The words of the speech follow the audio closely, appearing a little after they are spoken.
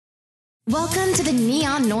Welcome to the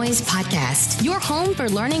Neon Noise Podcast, your home for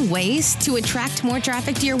learning ways to attract more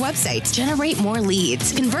traffic to your website, generate more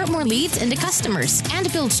leads, convert more leads into customers,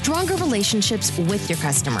 and build stronger relationships with your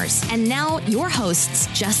customers. And now, your hosts,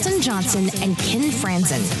 Justin Johnson and Ken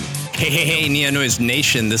Franzen. Hey, Neon Noise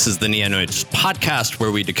Nation. This is the Neon Noise Podcast,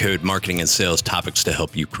 where we decode marketing and sales topics to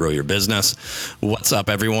help you grow your business. What's up,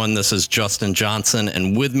 everyone? This is Justin Johnson,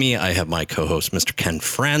 and with me, I have my co-host, Mr. Ken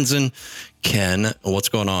Franzen. Ken, what's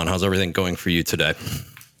going on? How's everything going for you today?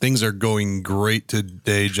 Things are going great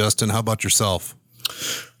today, Justin. How about yourself?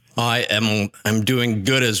 I'm doing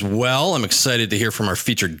good as well. I'm excited to hear from our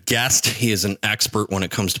featured guest. He is an expert when it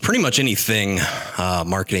comes to pretty much anything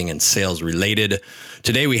marketing and sales related.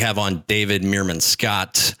 Today we have on David Meerman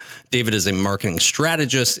Scott. David is a marketing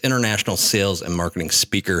strategist, international sales and marketing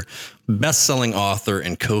speaker, best-selling author,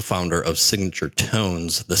 and co-founder of Signature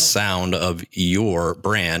Tones, the sound of your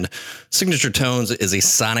brand. Signature Tones is a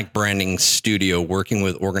sonic branding studio working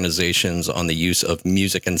with organizations on the use of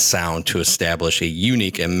music and sound to establish a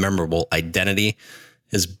unique and memorable identity.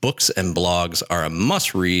 His books and blogs are a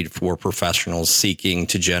must-read for professionals seeking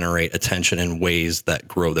to generate attention in ways that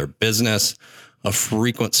grow their business. A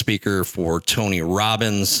frequent speaker for Tony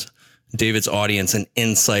Robbins, David's audience and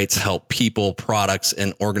insights help people, products,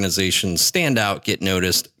 and organizations stand out, get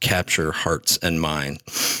noticed, capture hearts and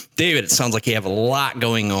minds. David, it sounds like you have a lot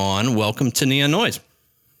going on. Welcome to Neon Noise.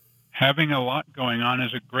 Having a lot going on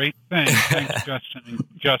is a great thing. Thanks, Justin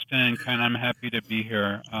and Ken. I'm happy to be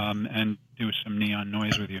here and do some Neon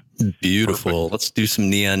Noise with you. Beautiful. Let's do some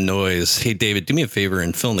Neon Noise. Hey, David, do me a favor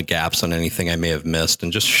and fill in the gaps on anything I may have missed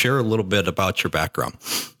and just share a little bit about your background.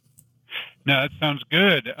 No, that sounds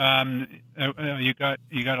good. You got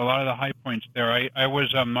a lot of the high points there. I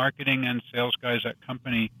was a marketing and sales guys at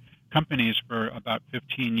companies for about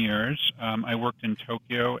 15 years. I worked in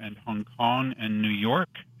Tokyo and Hong Kong and New York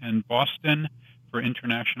and Boston for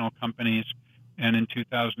international companies. And in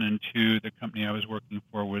 2002, the company I was working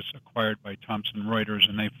for was acquired by Thomson Reuters,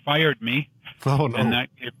 and they fired me. Oh, no. And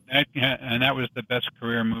that was the best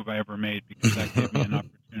career move I ever made, because that gave me an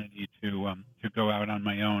opportunity to go out on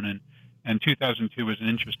my own. And 2002 was an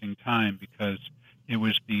interesting time because it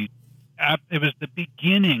was the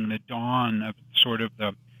beginning, the dawn of sort of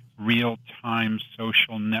the real-time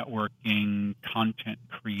social networking, content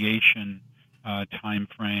creation time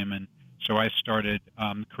frame. And so I started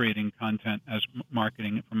creating content as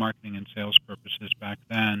marketing and sales purposes back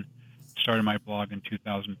then. Started my blog in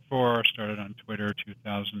 2004, started on Twitter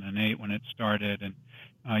 2008 when it started, and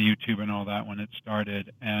YouTube and all that when it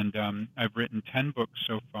started. And I've written 10 books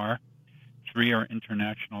so far. 3 are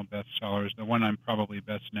international bestsellers. The one I'm probably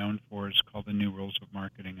best known for is called The New Rules of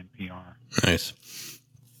Marketing and PR. Nice.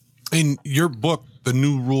 In your book, The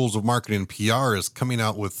New Rules of Marketing and PR, is coming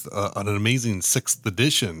out with an amazing 6th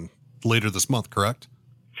edition later this month, correct?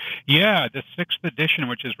 Yeah, the 6th edition,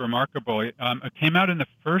 which is remarkable. It came out in the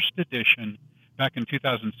first edition back in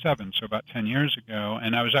 2007, so about 10 years ago,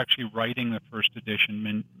 and I was actually writing the first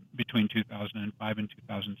edition between 2005 and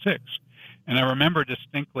 2006. And I remember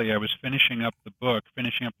distinctly I was finishing up the book,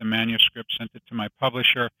 finishing up the manuscript, sent it to my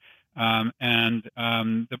publisher,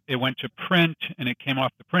 it went to print, and it came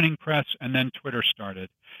off the printing press, and then Twitter started.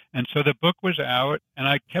 And so the book was out, and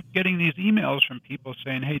I kept getting these emails from people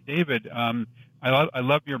saying, "Hey, David, I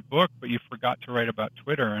love your book, but you forgot to write about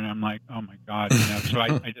Twitter." And I'm like, oh my God. So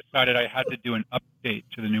I decided I had to do an update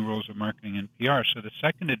to the New Rules of Marketing and PR. So the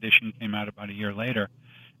second edition came out about a year later.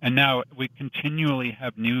 And now we continually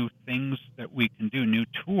have new things that we can do, new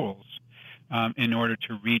tools in order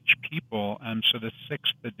to reach people. So the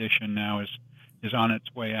 6th edition now is on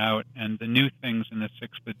its way out. And the new things in the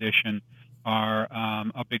 6th edition are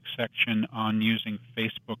a big section on using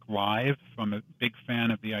Facebook Live. I'm a big fan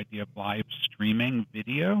of the idea of live streaming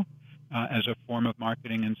video as a form of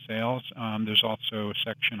marketing and sales. There's also a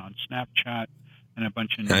section on Snapchat and a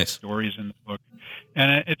bunch of new stories in the book.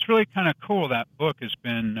 And it's really kind of cool. That book has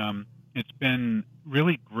been it's been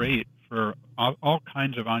really great for all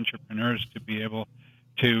kinds of entrepreneurs to be able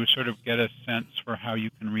to sort of get a sense for how you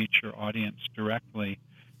can reach your audience directly.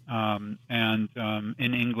 In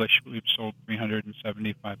English, we've sold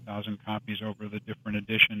 375,000 copies over the different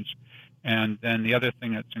editions. And then the other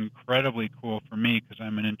thing that's incredibly cool for me, because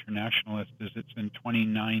I'm an internationalist, is it's in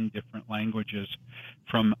 29 different languages,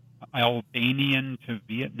 from Albanian to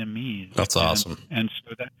Vietnamese. That's awesome. And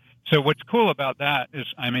so So what's cool about that is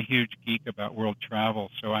I'm a huge geek about world travel,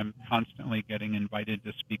 so I'm constantly getting invited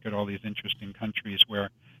to speak at all these interesting countries where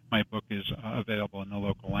my book is available in the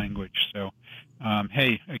local language. So,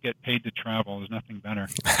 hey, I get paid to travel. There's nothing better.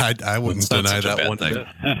 I wouldn't deny that one thing.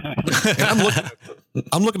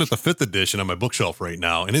 I'm looking at the 5th edition on my bookshelf right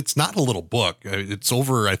now, and it's not a little book. It's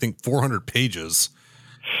over, I think, 400 pages.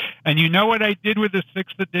 And you know what I did with the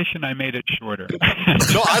 6th edition? I made it shorter.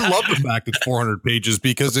 No, I love the fact it's 400 pages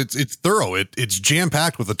because it's thorough. It's jam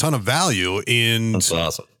packed with a ton of value, and That's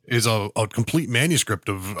awesome. Is a complete manuscript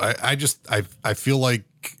of. I feel like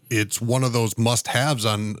it's one of those must haves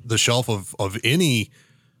on the shelf of any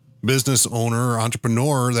business owner or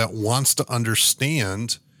entrepreneur that wants to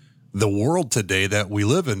understand the world today that we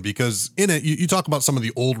live in, because in it you talk about some of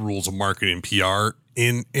the old rules of marketing and PR,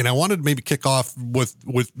 and I wanted to maybe kick off with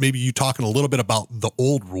maybe you talking a little bit about the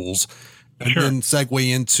old rules and Sure. then segue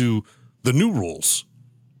into the new rules.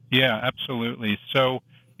 Yeah, absolutely. So,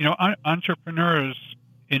 entrepreneurs,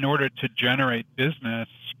 in order to generate business,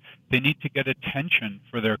 they need to get attention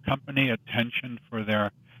for their company, attention for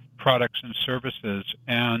their products and services.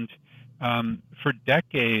 And for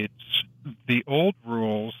decades, the old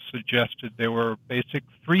rules suggested there were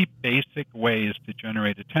three basic ways to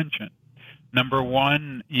generate attention. Number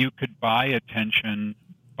one, you could buy attention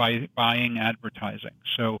by buying advertising.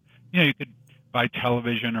 So, you could buy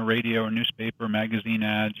television or radio or newspaper, magazine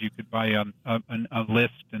ads. You could buy a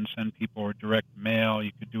list and send people, or direct mail.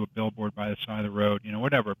 You could do a billboard by the side of the road,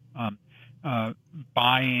 whatever.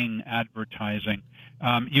 Buying advertising.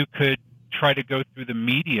 You could try to go through the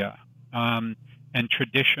media and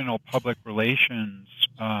traditional public relations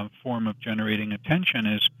form of generating attention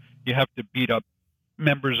is you have to beat up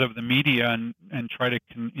members of the media and try to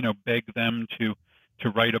beg them to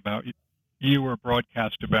write about you or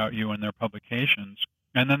broadcast about you in their publications.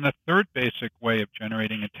 And then the third basic way of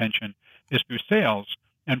generating attention is through sales.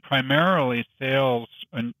 And primarily sales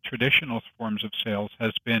and traditional forms of sales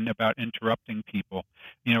has been about interrupting people,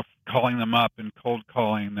 calling them up and cold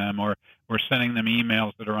calling them, or sending them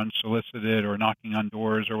emails that are unsolicited, or knocking on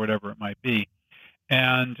doors, or whatever it might be.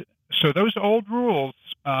 And so those old rules,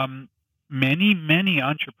 many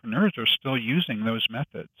entrepreneurs are still using those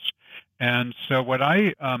methods. And so what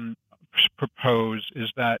I propose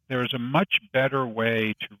is that there's a much better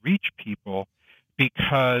way to reach people,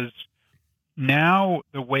 because now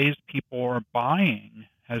the ways people are buying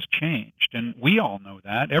has changed. And we all know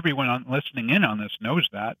that. Everyone listening in on this knows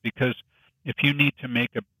that, because if you need to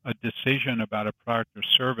make a decision about a product or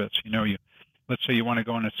service, let's say you want to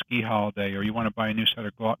go on a ski holiday, or you want to buy a new set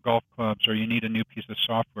of golf clubs, or you need a new piece of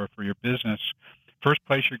software for your business, first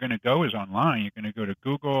place you're going to go is online. You're going to go to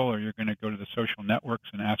Google, or you're going to go to the social networks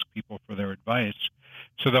and ask people for their advice.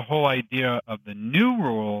 So the whole idea of the new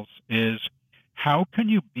rules is, how can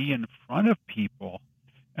you be in front of people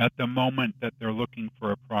at the moment that they're looking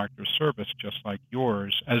for a product or service just like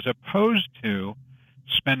yours, as opposed to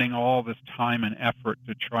spending all this time and effort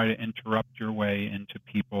to try to interrupt your way into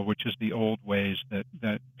people, which is the old ways that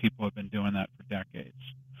people have been doing that for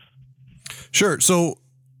decades. Sure. So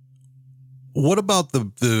what about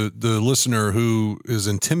the listener who is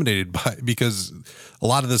intimidated by, because a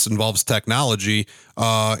lot of this involves technology,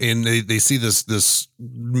 and they see this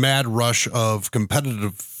mad rush of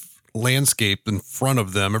competitive landscape in front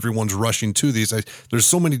of them. Everyone's rushing to these. There's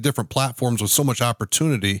so many different platforms with so much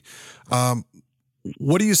opportunity.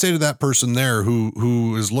 What do you say to that person there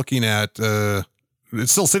who is looking at,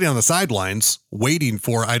 it's still sitting on the sidelines waiting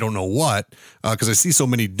for, I don't know what, because I see so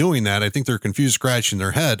many doing that. I think they're confused, scratching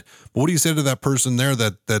their head. But what do you say to that person there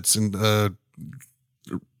that's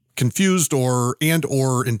confused or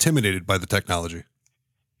intimidated by the technology?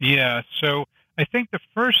 Yeah. So I think the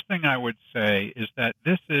first thing I would say is that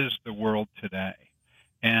this is the world today.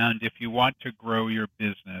 And if you want to grow your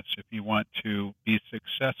business, if you want to be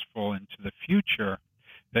successful into the future,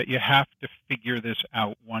 that you have to figure this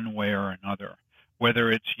out one way or another,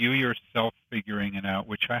 whether it's you yourself figuring it out,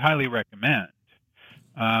 which I highly recommend,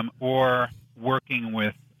 or working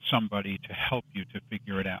with somebody to help you to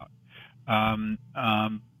figure it out.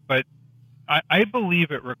 But I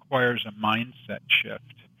believe it requires a mindset shift.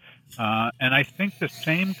 And I think the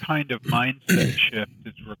same kind of mindset shift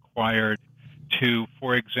is required to,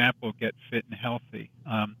 for example, get fit and healthy.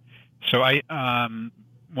 So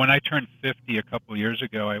when I turned 50 a couple years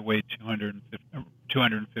ago, I weighed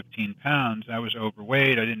 215 pounds. I was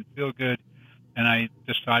overweight. I didn't feel good. And I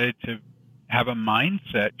decided to have a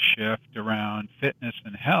mindset shift around fitness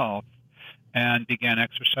and health, and began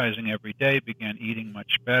exercising every day, began eating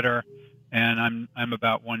much better. And I'm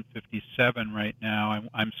about 157 right now.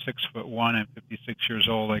 I'm 6'1". I'm 56 years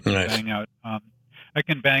old. I can bang out I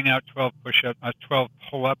can bang out 12 push-ups, 12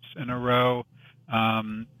 pull-ups in a row.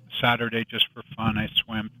 Saturday, just for fun, I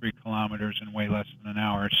swam 3 kilometers in way less than an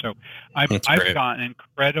hour. So I've gotten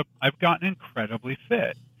incredibly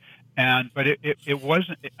fit. But it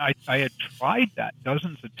wasn't. I had tried that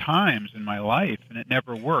dozens of times in my life, and it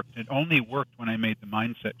never worked. It only worked when I made the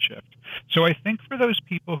mindset shift. So I think for those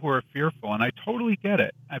people who are fearful, and I totally get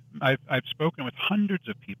it. I've spoken with hundreds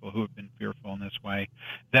of people who have been fearful in this way.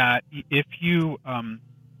 That if you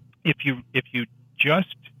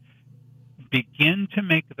just begin to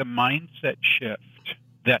make the mindset shift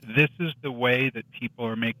that this is the way that people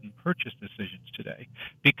are making purchase decisions today.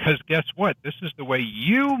 Because guess what? This is the way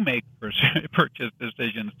you make purchase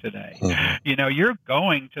decisions today. Mm-hmm. You're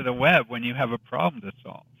going to the web when you have a problem to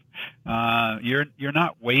solve. You're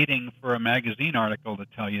not waiting for a magazine article to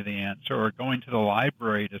tell you the answer or going to the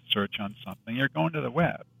library to search on something. You're going to the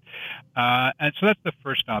web. And so that's the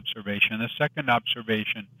first observation. The second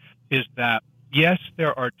observation is that, yes,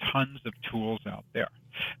 there are tons of tools out there,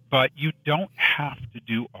 but you don't have to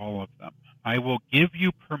do all of them. I will give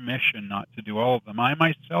you permission not to do all of them. I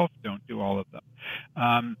myself don't do all of them.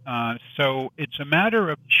 So it's a matter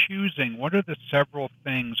of choosing what are the several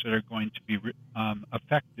things that are going to be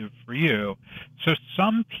effective for you. So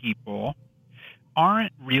some people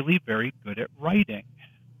aren't really very good at writing.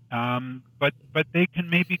 But they can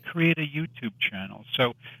maybe create a YouTube channel.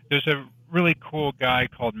 So there's a really cool guy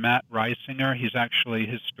called Matt Reisinger. He's actually,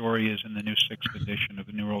 his story is in the new 6th edition of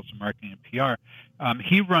the New Rules of Marketing and PR.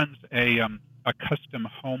 He runs a custom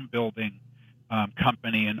home building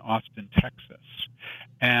company in Austin, Texas.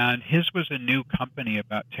 And his was a new company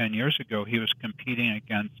about 10 years ago. He was competing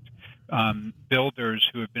against builders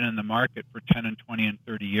who had been in the market for 10 and 20 and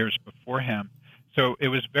 30 years before him. So it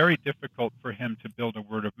was very difficult for him to build a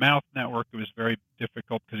word-of-mouth network. It was very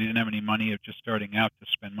difficult because he didn't have any money of just starting out to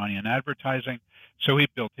spend money on advertising. So he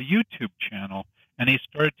built a YouTube channel, and he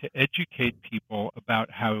started to educate people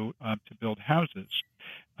about how to build houses.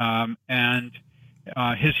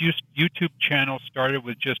 His YouTube channel started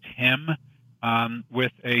with just him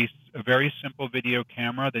with a very simple video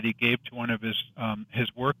camera that he gave to one of his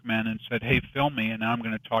workmen and said, "Hey, film me, and now I'm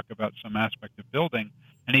going to talk about some aspect of building."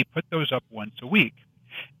 And he put those up once a week.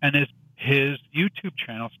 And his YouTube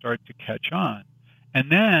channel started to catch on.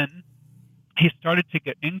 And then he started to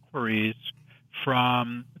get inquiries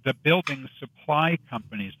from the building supply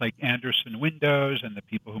companies like Andersen Windows and the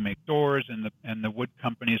people who make doors and the wood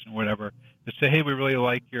companies and whatever to say, "Hey, we really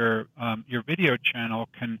like your video channel.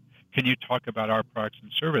 Can you talk about our products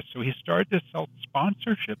and service?" So he started to sell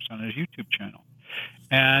sponsorships on his YouTube channel.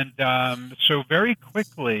 And so very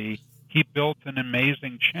quickly, he built an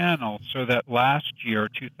amazing channel so that last year,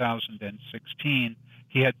 2016,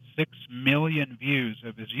 he had 6 million views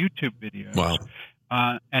of his YouTube videos. Wow.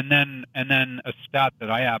 And then a stat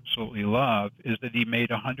that I absolutely love is that he made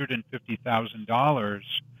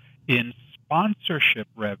 $150,000 in sponsorship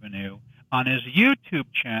revenue on his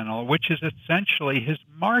YouTube channel, which is essentially his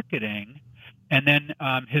marketing. And then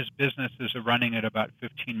his business is running at about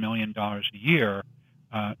 $15 million a year.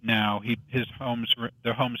 Now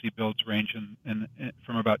the homes he builds range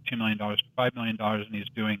from about $2 million to $5 million, and he's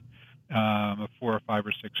doing 4 or 5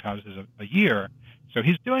 or 6 houses a year. So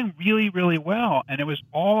he's doing really, really well, and it was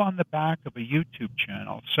all on the back of a YouTube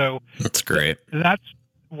channel. So that's great. That's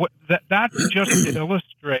just to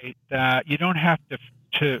illustrate that you don't have to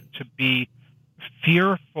be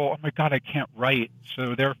fearful. Oh my God, I can't write,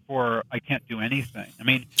 so therefore I can't do anything. I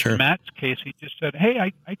mean, Sure. In Matt's case, he just said, "Hey,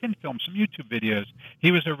 I can film some YouTube videos." He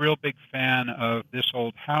was a real big fan of This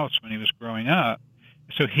Old House when he was growing up.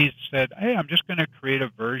 So he said, "Hey, I'm just going to create a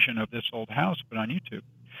version of This Old House, but on YouTube."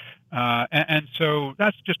 And so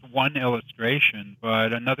that's just one illustration.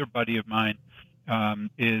 But another buddy of mine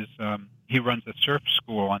he runs a surf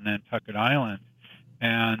school on Nantucket Island.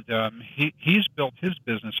 And he's built his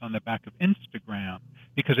business on the back of Instagram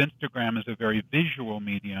because Instagram is a very visual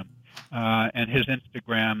medium. And his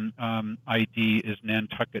Instagram ID is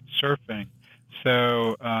Nantucket Surfing.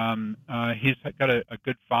 So he's got a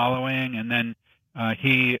good following. And then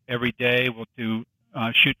he every day will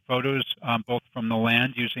shoot photos both from the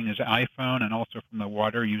land using his iPhone and also from the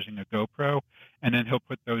water using a GoPro. And then he'll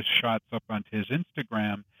put those shots up onto his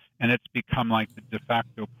Instagram. And it's become like the de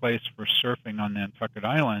facto place for surfing on Nantucket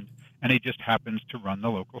Island. And he just happens to run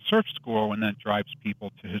the local surf school and then drives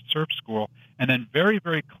people to his surf school. And then very,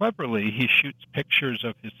 very cleverly, he shoots pictures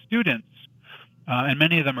of his students. And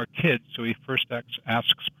many of them are kids, so he first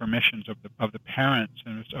asks permissions of the parents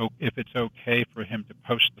and if it's okay for him to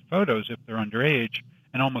post the photos if they're underage.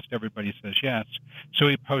 And almost everybody says yes. So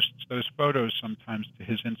he posts those photos sometimes to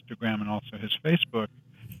his Instagram and also his Facebook.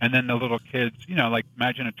 And then the little kids, like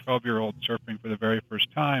imagine a 12-year-old surfing for the very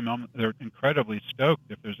first time. They're incredibly stoked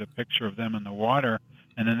if there's a picture of them in the water,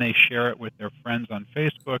 and then they share it with their friends on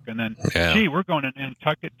Facebook. And then, gee, we're going to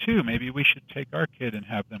Nantucket too. Maybe we should take our kid and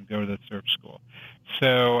have them go to the surf school.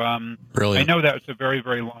 So I know that was a very,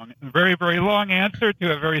 very long answer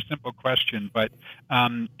to a very simple question. But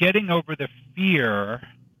getting over the fear,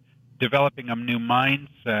 developing a new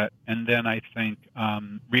mindset, and then I think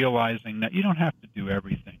realizing that you don't have to do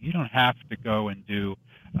everything. You don't have to go and do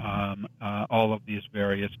all of these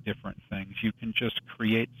various different things. You can just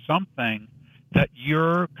create something that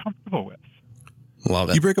you're comfortable with. Love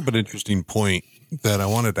it. You bring up an interesting point that I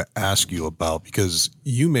wanted to ask you about, because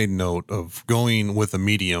you made note of going with a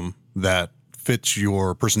medium that fits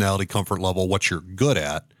your personality, comfort level, what you're good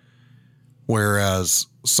at. Whereas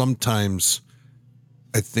sometimes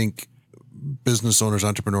I think business owners,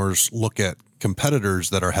 entrepreneurs look at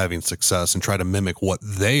competitors that are having success and try to mimic what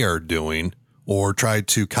they are doing, or try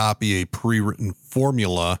to copy a pre-written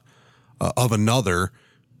formula of another.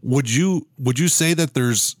 Would you say that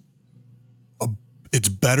it's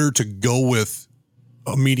better to go with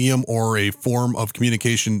a medium or a form of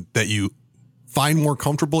communication that you find more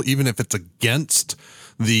comfortable, even if it's against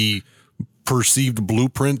the perceived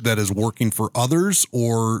blueprint that is working for others?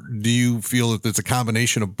 Or do you feel that it's a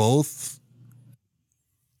combination of both?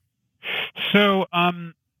 So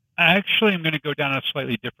actually, I'm going to go down a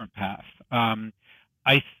slightly different path.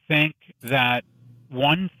 I think that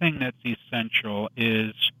one thing that's essential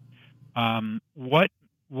is what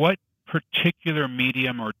particular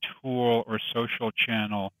medium or tool or social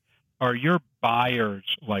channel are your buyers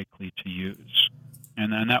likely to use?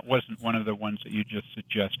 And then that wasn't one of the ones that you just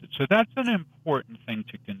suggested. So that's an important thing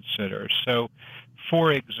to consider. So,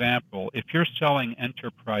 for example, if you're selling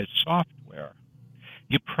enterprise software,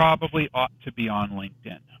 you probably ought to be on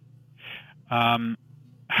LinkedIn.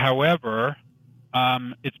 However,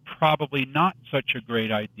 it's probably not such a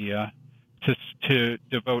great idea to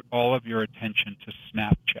devote all of your attention to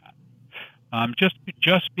Snapchat.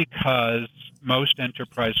 Just because most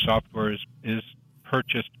enterprise software is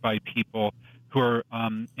purchased by people who are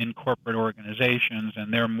in corporate organizations,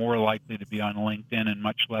 and they're more likely to be on LinkedIn and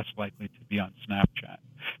much less likely to be on Snapchat.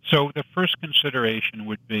 So the first consideration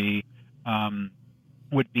would be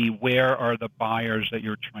where are the buyers that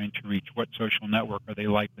you're trying to reach? What social network are they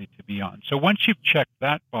likely to be on? So once you've checked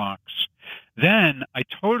that box, then I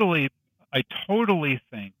totally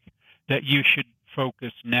think that you should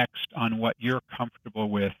focus next on what you're comfortable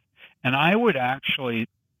with. And I would actually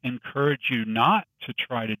encourage you not to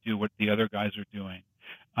try to do what the other guys are doing.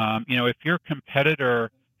 If your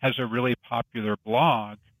competitor has a really popular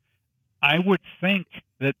blog, I would think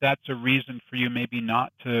that that's a reason for you maybe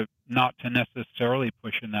not to necessarily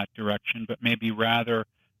push in that direction, but maybe rather,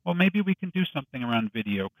 well, maybe we can do something around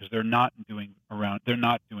video because they're not doing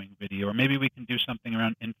video, or maybe we can do something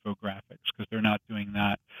around infographics because they're not doing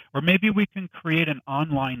that, or maybe we can create an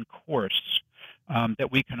online course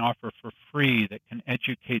that we can offer for free that can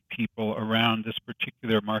educate people around this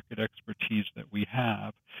particular market expertise that we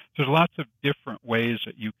have. So there's lots of different ways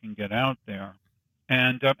that you can get out there,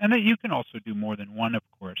 and that you can also do more than one, of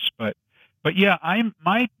course. But yeah,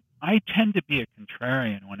 I tend to be a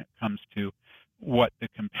contrarian when it comes to what the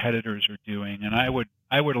competitors are doing, and I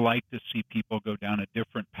would like to see people go down a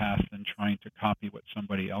different path than trying to copy what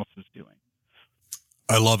somebody else is doing.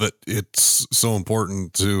 I love it. It's so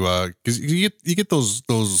important to because you get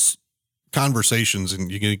those conversations,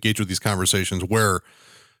 and you can engage with these conversations where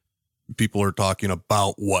people are talking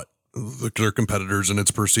about what their competitors and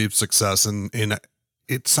its perceived success, and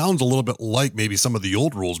it sounds a little bit like maybe some of the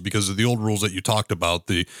old rules, because of the old rules that you talked about,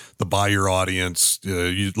 the buyer audience,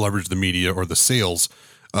 you leverage the media or the sales.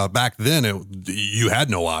 Back then, you had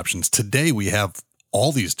no options. Today, we have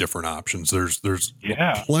all these different options. There's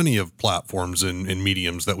plenty of platforms and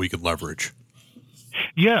mediums that we could leverage.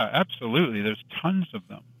 Yeah, absolutely. There's tons of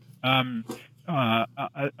them.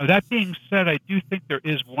 That being said, I do think there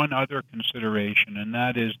is one other consideration, and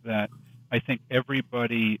that is that I think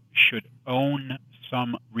everybody should own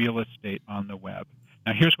some real estate on the web.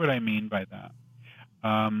 Now, here's what I mean by that.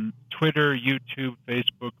 Twitter, YouTube,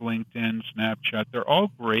 Facebook, LinkedIn, Snapchat, they're all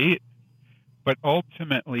great, but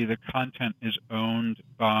ultimately the content is owned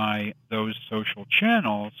by those social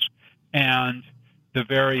channels, and the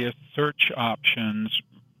various search options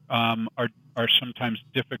are sometimes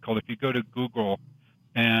difficult. If you go to Google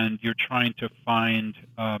and you're trying to find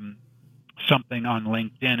something on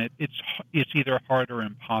LinkedIn, it's either hard or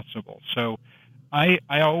impossible. So I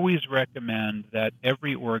always recommend that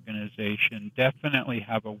every organization definitely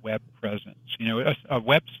have a web presence. A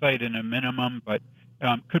website in a minimum, but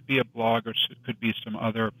could be a blog or could be some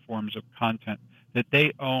other forms of content that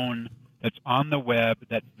they own, that's on the web,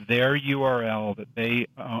 that's their URL that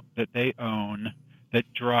they own,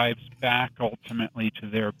 that drives back ultimately to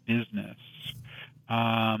their business.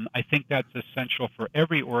 I think that's essential for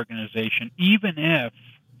every organization, even if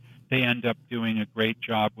they end up doing a great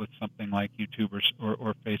job with something like YouTube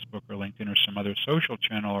or Facebook or LinkedIn or some other social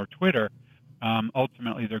channel or Twitter.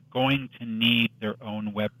 Ultimately, they're going to need their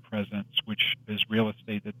own web presence, which is real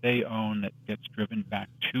estate that they own that gets driven back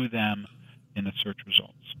to them in the search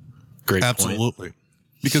results. Great Absolutely. point.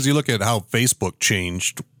 Because you look at how Facebook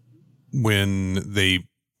changed when they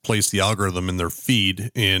placed the algorithm in their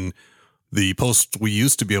feed, in the posts we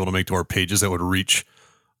used to be able to make to our pages that would reach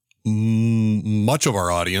much of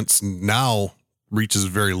our audience now reaches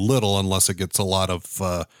very little unless it gets a lot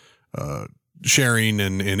of sharing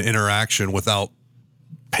and interaction without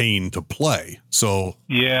paying to play. So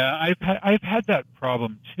yeah, I've had that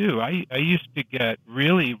problem too. I used to get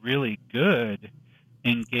really, really good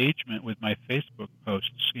engagement with my Facebook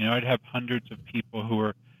posts. I'd have hundreds of people who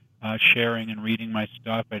were sharing and reading my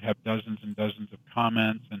stuff. I'd have dozens and dozens of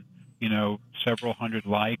comments and several hundred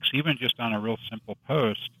likes, even just on a real simple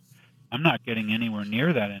post. I'm not getting anywhere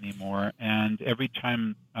near that anymore. And every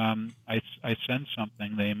time I send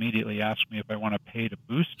something, they immediately ask me if I want to pay to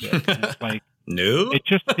boost it. And it's like, No. it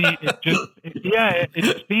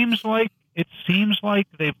seems like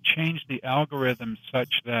they've changed the algorithm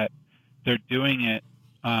such that they're doing it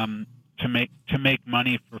to make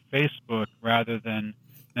money for Facebook rather than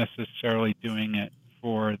necessarily doing it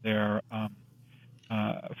for their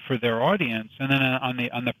audience. And then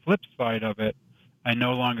on the flip side of it, I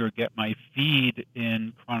no longer get my feed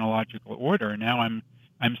in chronological order. Now I'm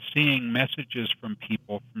seeing messages from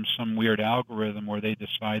people from some weird algorithm where they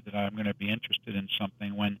decide that I'm going to be interested in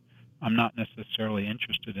something when I'm not necessarily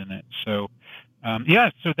interested in it. So,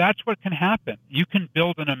 so that's what can happen. You can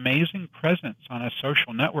build an amazing presence on a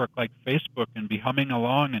social network like Facebook and be humming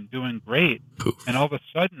along and doing great. Poof. And all of a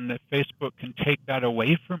sudden, that Facebook can take that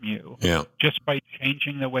away from you just by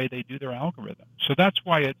changing the way they do their algorithm. So that's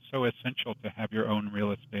why it's so essential to have your own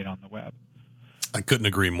real estate on the web. I couldn't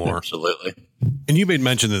agree more. Absolutely. And you made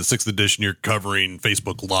mention that the 6th edition, you're covering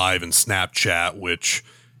Facebook Live and Snapchat, which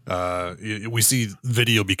we see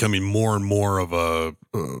video becoming more and more of a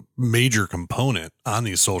major component on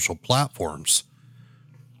these social platforms.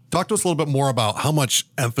 Talk to us a little bit more about how much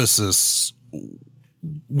emphasis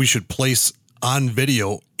we should place on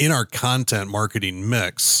video in our content marketing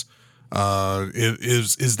mix.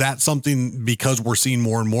 Is that something, because we're seeing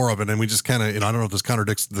more and more of it, and we just kind of, I don't know if this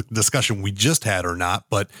contradicts the discussion we just had or not,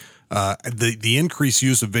 but the increased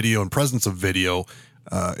use of video and presence of video,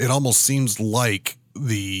 it almost seems like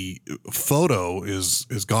the photo is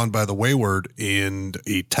gone by the wayward and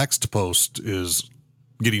a text post is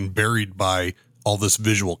getting buried by all this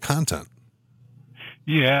visual content.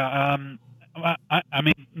 Yeah. I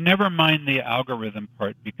mean, never mind the algorithm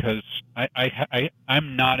part, because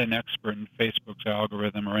I'm not an expert in Facebook's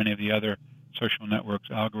algorithm or any of the other social networks'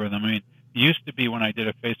 algorithm. I mean, it used to be when I did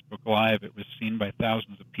a Facebook Live, it was seen by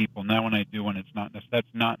thousands of people. Now when I do one, that's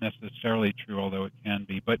not necessarily true, although it can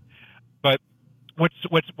be. But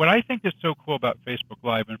what I think is so cool about Facebook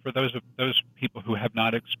Live, and for those people who have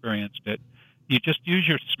not experienced it, you just use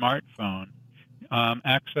your smartphone,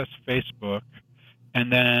 access Facebook,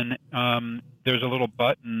 and then there's a little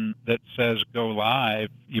button that says "Go Live."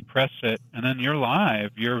 You press it, and then you're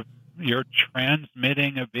live. You're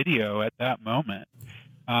transmitting a video at that moment.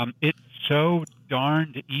 It's so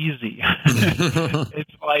darned easy.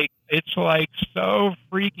 It's like so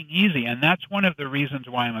freaking easy, and that's one of the reasons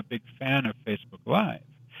why I'm a big fan of Facebook Live,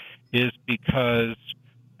 is because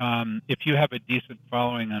if you have a decent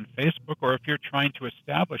following on Facebook, or if you're trying to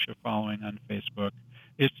establish a following on Facebook,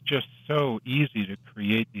 it's just so easy to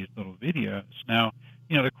create these little videos. Now,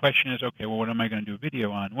 the question is, okay, well, what am I going to do a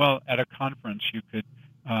video on? Well, at a conference, you could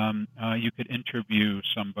interview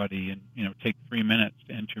somebody and take 3 minutes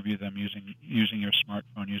to interview them using your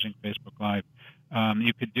smartphone, using Facebook Live.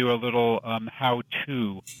 You could do a little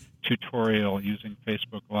how-to tutorial using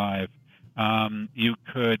Facebook Live. You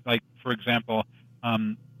could, like, for example,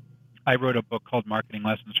 I wrote a book called Marketing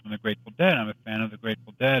Lessons from the Grateful Dead. I'm a fan of the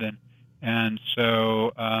Grateful Dead, and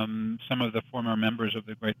so some of the former members of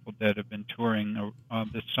the Grateful Dead have been touring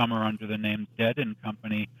this summer under the name Dead &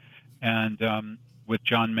 Company, and with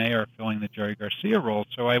John Mayer filling the Jerry Garcia role.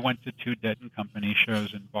 So I went to 2 Dead & Company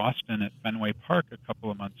shows in Boston at Fenway Park a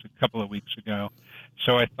couple of weeks ago.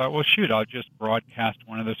 So I thought, well, shoot, I'll just broadcast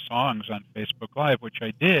one of the songs on Facebook Live, which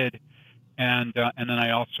I did. And then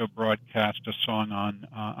I also broadcast a song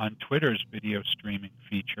on Twitter's video streaming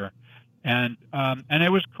feature. And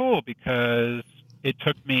it was cool because it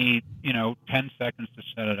took me 10 seconds to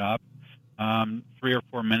set it up, 3 or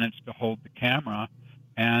 4 minutes to hold the camera,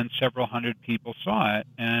 and several hundred people saw it.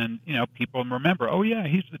 And people remember, oh yeah,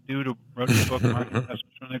 he's the dude who wrote the book Marketing Lessons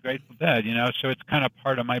from the Grateful Dead. So it's kind of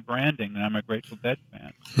part of my branding that I'm a Grateful Dead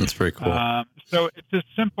fan. That's very cool. So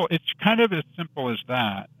it's kind of as simple as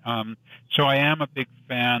that. So I am a big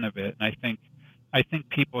fan of it, and I think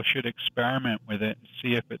people should experiment with it and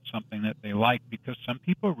see if it's something that they like, because some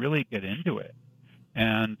people really get into it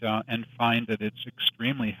and find that it's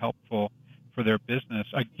extremely helpful for their business.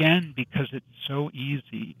 Again, because it's so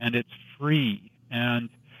easy and it's free, and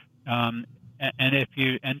if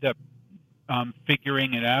you end up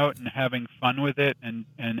figuring it out and having fun with it and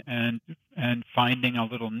finding a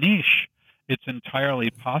little niche, it's entirely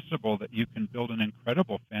possible that you can build an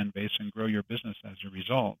incredible fan base and grow your business as a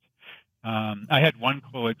result. I had one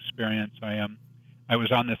cool experience. I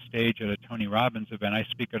was on the stage at a Tony Robbins event. I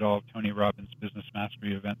speak at all of Tony Robbins Business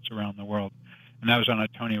Mastery events around the world. And I was on a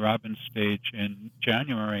Tony Robbins stage in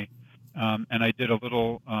January, and I did a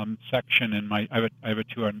little section in I have a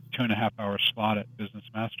 2.5 hour slot at Business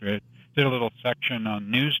Mastery. I did a little section on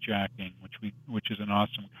newsjacking, which is an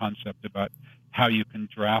awesome concept about how you can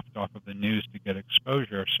draft off of the news to get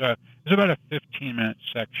exposure. So it was about a 15-minute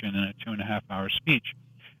section in a 2.5 hour speech.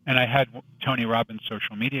 And I had Tony Robbins'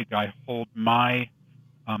 social media guy hold my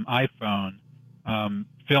iPhone,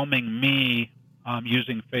 filming me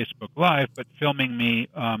using Facebook Live, but filming me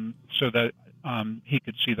so that he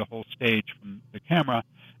could see the whole stage from the camera.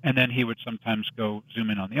 And then he would sometimes go zoom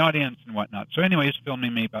in on the audience and whatnot. So anyway, he's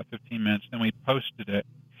filming me about 15 minutes. Then we posted it.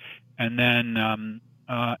 And then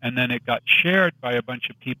it got shared by a bunch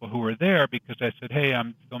of people who were there, because I said, hey,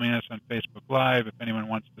 I'm filming this on Facebook Live if anyone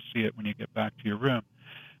wants to see it when you get back to your room.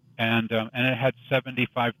 And it had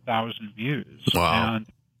 75,000 views. Wow. And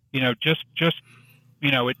just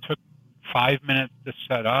it took 5 minutes to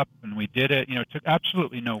set up, and we did it. It took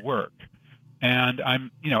absolutely no work. And I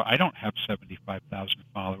don't have 75,000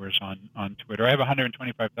 followers on Twitter. I have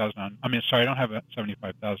 125,000 I don't have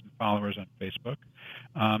 75,000 followers on Facebook.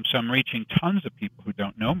 So I'm reaching tons of people who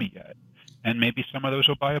don't know me yet. And maybe some of those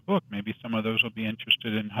will buy a book. Maybe some of those will be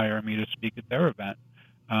interested in hiring me to speak at their event.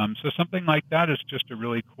 So something like that is just a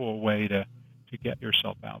really cool way to get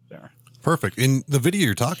yourself out there. Perfect. In the video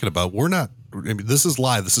you're talking about, this is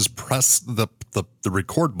live. This is press the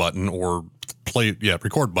record button or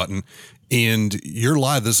record button, and you're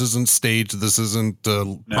live. This isn't staged. This isn't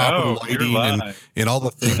proper lighting and all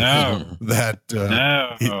the things that.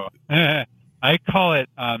 No. I call it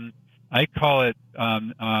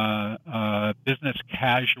business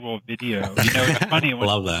casual video. It's funny.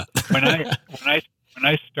 Love that. When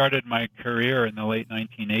I started my career in the late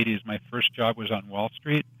 1980s, my first job was on Wall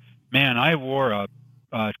Street. Man, I wore a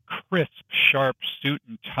crisp, sharp suit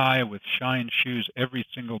and tie with shine shoes every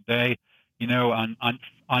single day.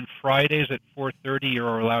 On Fridays at 4:30,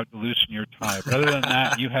 you're allowed to loosen your tie. But other than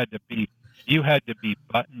that, you had to be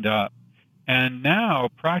buttoned up. And now,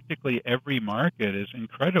 practically every market is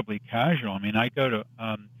incredibly casual. I mean, I go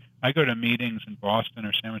to meetings in Boston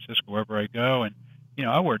or San Francisco, wherever I go, and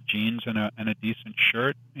I wear jeans and a decent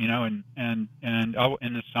shirt. And I'll,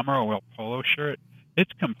 in the summer I'll wear a polo shirt.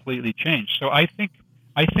 It's completely changed. So I think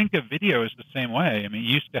a video is the same way. I mean,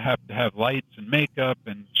 you used to have lights and makeup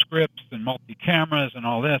and scripts and multi-cameras and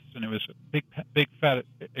all this, and it was a big fat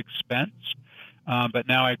expense. But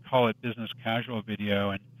now I call it business casual video,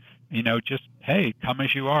 and just, hey, come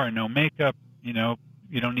as you are, no makeup. You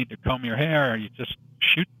don't need to comb your hair. You just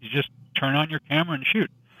shoot. You just turn on your camera and shoot.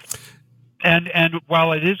 And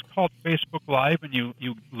while it is called Facebook Live, and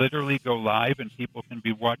you literally go live and people can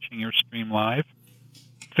be watching your stream live,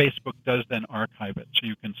 Facebook does then archive it so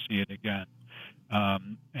you can see it again,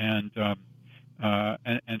 and so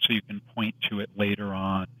you can point to it later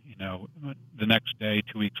on, the next day,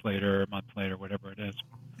 2 weeks later, a month later, whatever it is.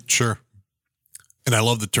 Sure. And I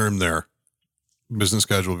love the term there, business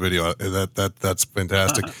casual video. That's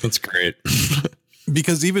fantastic. That's great.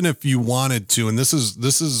 Because even if you wanted to, and this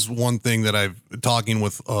is one thing that I've talking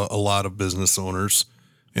with a lot of business owners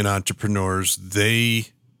and entrepreneurs, they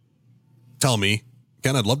tell me,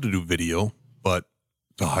 Ken, I'd love to do video, but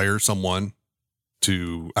to hire someone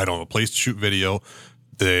I don't have a place to shoot video.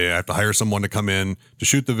 They have to hire someone to come in to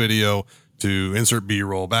shoot the video, to insert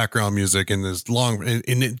B-roll, background music, and this long, and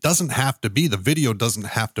it doesn't have to be, the video doesn't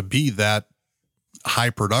have to be that high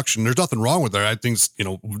production. There's nothing wrong with that. I think,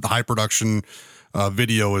 the high production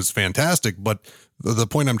video is fantastic, but the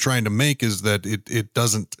point I'm trying to make is that it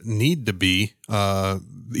doesn't need to be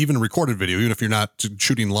even a recorded video, even if you're not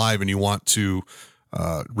shooting live and you want to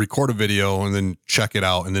record a video and then check it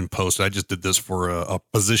out and then post it. I just did this for a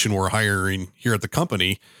position we're hiring here at the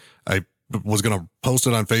company. I was going to post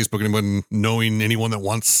it on Facebook. Anyone knowing anyone that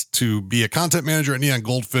wants to be a content manager at Neon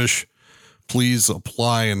Goldfish, please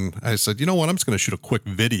apply. And I said, you know what? I'm just going to shoot a quick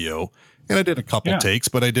video. And I did a couple takes,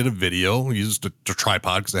 but I did a video, used a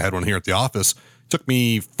tripod because I had one here at the office. It took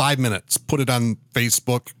me 5 minutes, put it on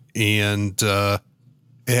Facebook, and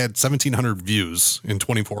it had 1,700 views in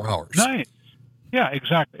 24 hours. Nice. Yeah,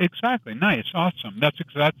 exactly. Nice. Awesome. That's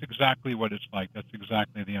exactly what it's like. That's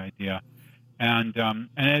exactly the idea. And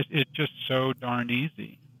it's just so darned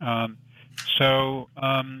easy. That's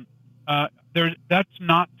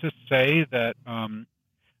not to say that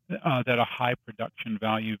that a high production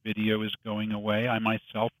value video is going away. I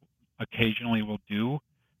myself occasionally will do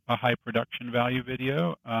a high production value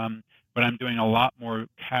video, but I'm doing a lot more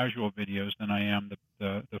casual videos than I am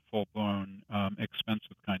the full-blown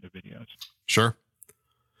expensive kind of videos. Sure.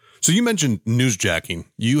 So you mentioned newsjacking.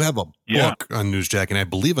 You have a book on newsjacking. I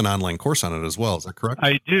believe an online course on it as well. Is that correct?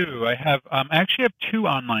 I do. I have actually have two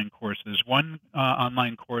online courses. One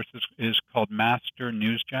online course is called Master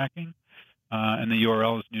Newsjacking, and the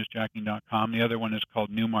URL is newsjacking.com. The other one is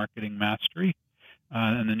called New Marketing Mastery,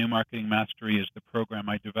 and the New Marketing Mastery is the program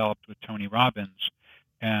I developed with Tony Robbins,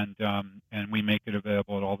 and we make it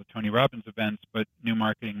available at all the Tony Robbins events. But New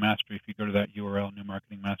Marketing Mastery, if you go to that URL,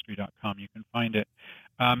 newmarketingmastery.com, you can find it.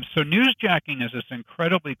 So newsjacking is this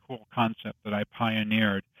incredibly cool concept that I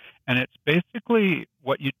pioneered, and it's basically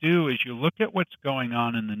what you do is you look at what's going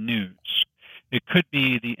on in the news. It could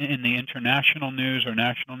be in the international news or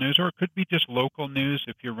national news, or it could be just local news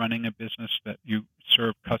if you're running a business that you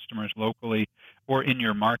serve customers locally, or in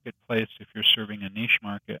your marketplace if you're serving a niche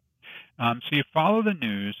market. So you follow the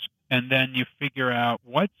news, and then you figure out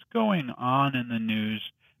what's going on in the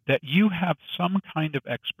news that you have some kind of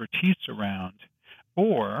expertise around,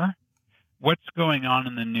 or what's going on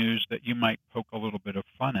in the news that you might poke a little bit of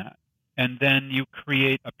fun at. And then you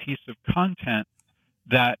create a piece of content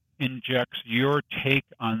that injects your take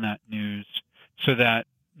on that news so that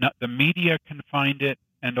the media can find it,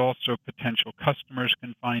 and also potential customers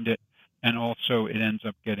can find it, and also it ends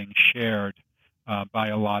up getting shared by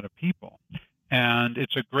a lot of people. And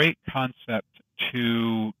it's a great concept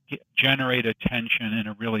to generate attention in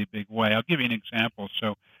a really big way. I'll give you an example.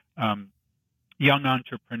 So young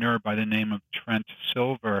entrepreneur by the name of Trent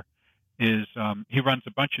Silver is he runs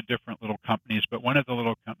a bunch of different little companies, but one of the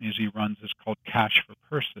little companies he runs is called Cash for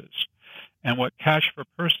Purses. And what Cash for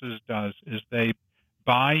Purses does is they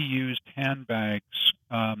buy used handbags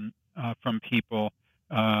from people,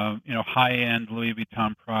 high-end Louis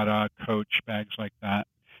Vuitton, Prada, Coach bags like that,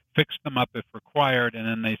 fix them up if required, and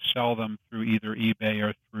then they sell them through either eBay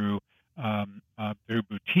or through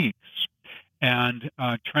boutiques. And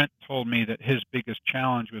Trent told me that his biggest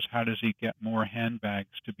challenge was how does he get more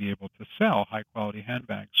handbags to be able to sell high-quality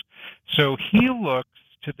handbags. So he looks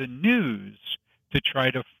to the news to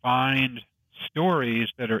try to find stories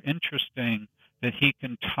that are interesting that he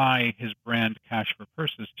can tie his brand Cash for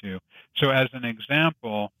Purses to. So as an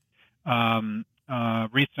example,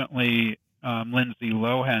 recently Lindsay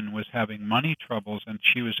Lohan was having money troubles, and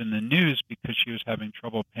she was in the news because she was having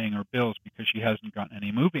trouble paying her bills because she hasn't gotten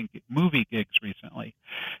any movie gigs recently.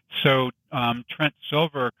 So Trent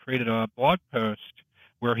Silver created a blog post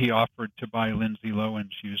where he offered to buy Lindsay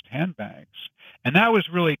Lohan's used handbags. And that was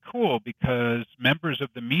really cool because members of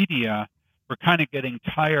the media were kind of getting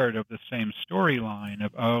tired of the same storyline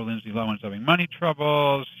of, oh, Lindsay Lohan's having money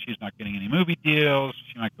troubles, she's not getting any movie deals,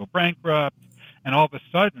 she might go bankrupt. And all of a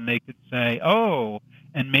sudden they could say, oh,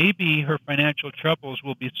 and maybe her financial troubles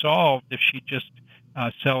will be solved if she just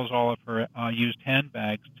sells all of her used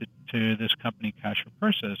handbags to this company, Cash for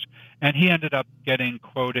Purses. And he ended up getting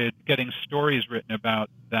stories written about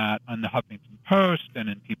that on the Huffington Post and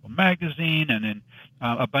in People magazine and in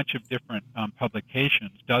a bunch of different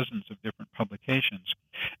publications, dozens of different publications.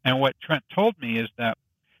 And what Trent told me is that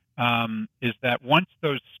once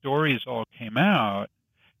those stories all came out,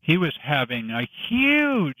 he was having a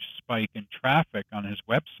huge spike in traffic on his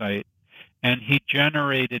website, and he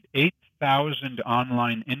generated 8,000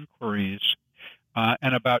 online inquiries,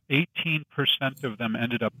 and about 18% of them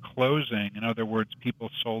ended up closing. In other words, people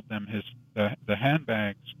sold them the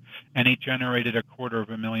handbags, and he generated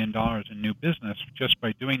 $250,000 in new business just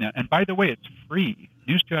by doing that. And by the way, it's free.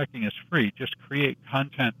 Newsjacking is free. Just create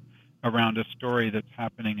content around a story that's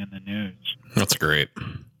happening in the news. That's great.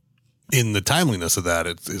 In the timeliness of that,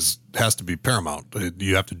 it has to be paramount.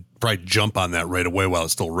 You have to probably jump on that right away while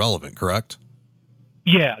it's still relevant, correct?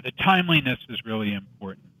 Yeah, the timeliness is really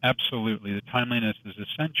important. Absolutely. The timeliness is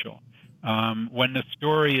essential. When the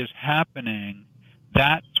story is happening,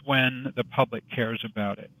 that's when the public cares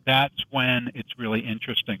about it. That's when it's really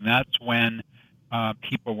interesting. That's when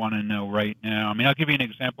people want to know right now. I mean, I'll give you an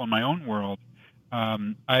example in my own world.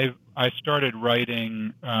 I started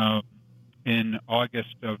writing in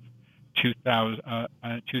August of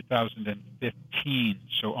 2015,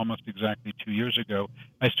 so almost exactly 2 years ago.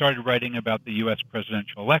 I started writing about the U.S.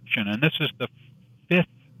 presidential election, and this is the 5th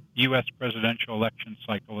U.S. presidential election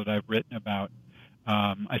cycle that I've written about.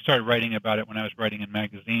 I started writing about it when I was writing in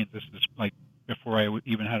magazines. This is like before I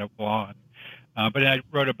even had a blog. But I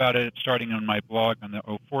wrote about it starting on my blog on the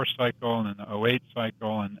 04 cycle and then the 08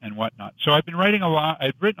 cycle and whatnot. So I've been writing a lot.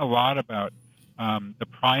 I've written a lot about the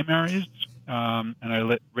primaries, and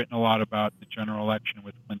I've written a lot about the general election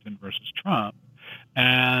with Clinton versus Trump.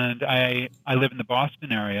 And I live in the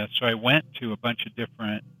Boston area, so I went to a bunch of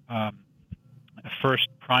different first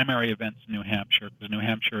primary events in New Hampshire, because New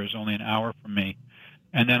Hampshire is only an hour from me.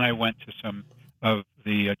 And then I went to some of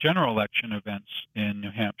the general election events in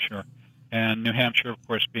New Hampshire. And New Hampshire, of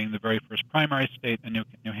course, being the very first primary state, and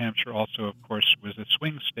New Hampshire also, of course, was a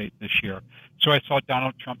swing state this year. So I saw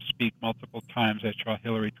Donald Trump speak multiple times. I saw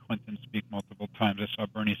Hillary Clinton speak multiple times. I saw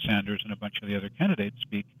Bernie Sanders and a bunch of the other candidates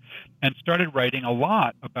speak, and started writing a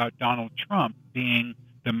lot about Donald Trump being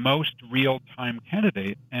the most real-time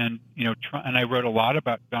candidate. And and I wrote a lot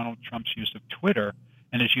about Donald Trump's use of Twitter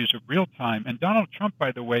and his use of real-time. And Donald Trump,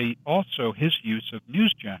 by the way, also his use of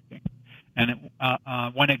newsjacking. And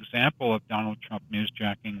one example of Donald Trump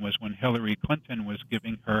newsjacking was when Hillary Clinton was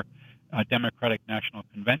giving her Democratic National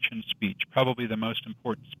Convention speech, probably the most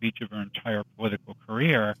important speech of her entire political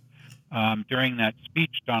career. During that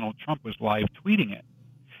speech, Donald Trump was live tweeting it.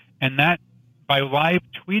 And that, by live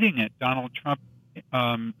tweeting it, Donald Trump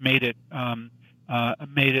made it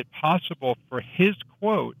possible for his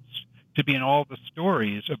quotes to be in all the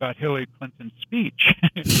stories about Hillary Clinton's speech.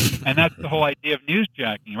 And that's the whole idea of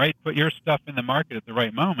newsjacking, right? Put your stuff in the market at the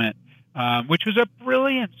right moment, which was a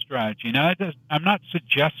brilliant strategy. Now, I'm not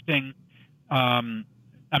suggesting, I'm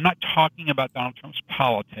not talking about Donald Trump's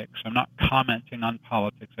politics. I'm not commenting on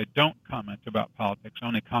politics. I don't comment about politics. I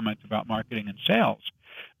only comment about marketing and sales.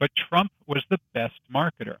 But Trump was the best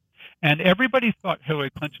marketer. And everybody thought Hillary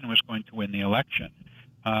Clinton was going to win the election.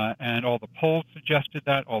 And all the polls suggested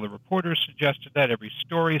that. All the reporters suggested that. Every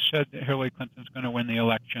story said that Hillary Clinton's going to win the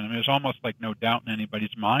election. I mean, it was almost like no doubt in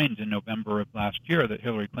anybody's mind in November of last year that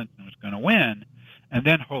Hillary Clinton was going to win. And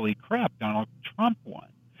then, holy crap, Donald Trump won.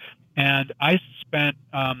 And I spent,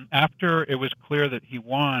 after it was clear that he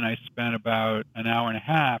won, I spent about an hour and a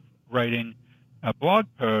half writing a blog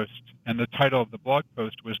post. And the title of the blog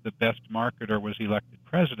post was "The Best Marketer Was Elected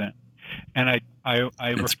President." And I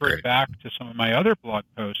referred back to some of my other blog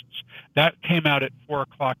posts. That came out at 4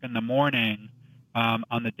 o'clock in the morning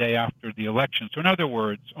on the day after the election. So in other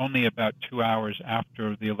words, only about 2 hours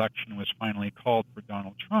after the election was finally called for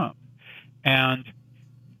Donald Trump. And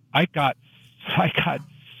I got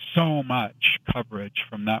so much coverage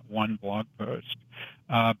from that one blog post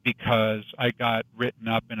because I got written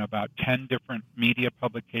up in about 10 different media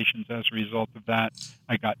publications as a result of that.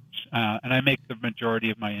 I got, and I make the majority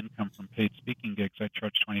of my income from paid speaking gigs. I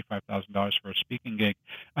charge $25,000 for a speaking gig.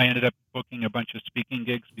 I ended up booking a bunch of speaking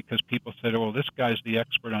gigs because people said, "Oh, well, this guy's the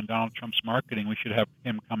expert on Donald Trump's marketing. We should have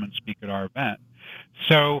him come and speak at our event."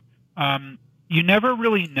 So you never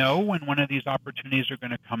really know when one of these opportunities are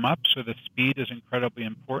going to come up, so the speed is incredibly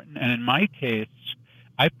important. And in my case,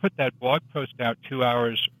 I put that blog post out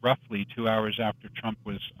roughly 2 hours after Trump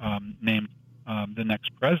was named the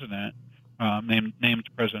next president, named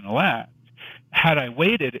president-elect. Had I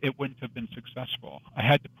waited, it wouldn't have been successful. I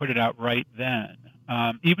had to put it out right then.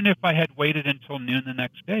 Even if I had waited until noon the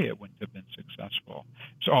next day, it wouldn't have been successful.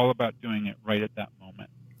 It's all about doing it right at that moment.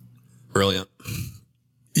 Brilliant.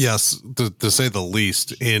 Yes, to say the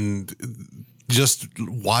least. And just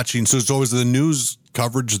watching, so it's always the news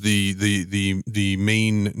coverage, the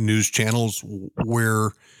main news channels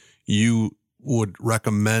where you would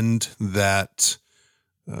recommend that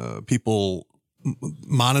people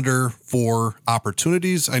monitor for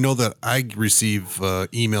opportunities. I know that I receive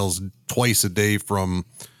emails twice a day from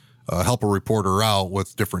Help a Reporter Out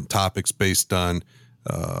with different topics based on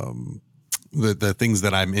the things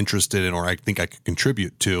that I'm interested in or I think I could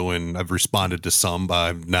contribute to. And I've responded to some, but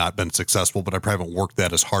I've not been successful, but I probably haven't worked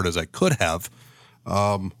that as hard as I could have.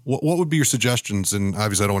 What would be your suggestions? And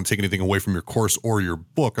obviously I don't want to take anything away from your course or your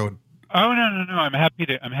book. Oh, no. I'm happy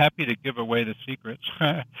to give away the secrets.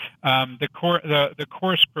 The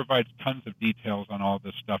course provides tons of details on all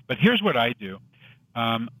this stuff, but here's what I do.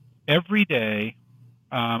 Every day,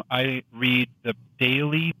 I read the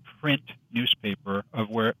daily print newspaper of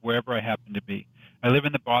wherever I happen to be. I live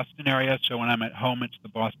in the Boston area, so when I'm at home, it's the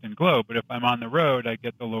Boston Globe. But if I'm on the road, I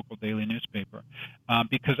get the local daily newspaper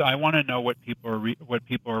because I want to know what people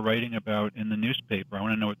are writing about in the newspaper. I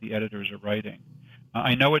want to know what the editors are writing.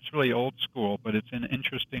 I know it's really old school, but it's an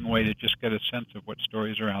interesting way to just get a sense of what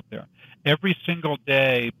stories are out there. Every single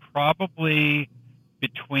day, probably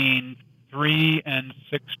between 3 and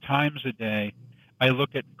 6 times a day, I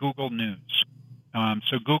look at Google News.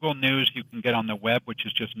 So Google News you can get on the web, which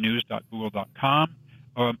is just news.google.com,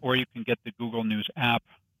 or you can get the Google News app,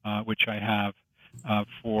 which I have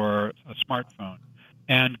for a smartphone.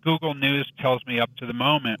 And Google News tells me up to the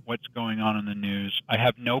moment what's going on in the news. I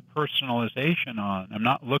have no personalization on. I'm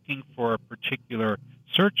not looking for a particular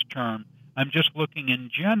search term. I'm just looking in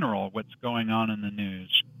general what's going on in the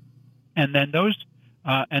news. And then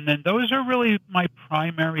those are really my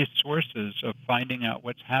primary sources of finding out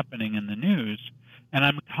what's happening in the news. And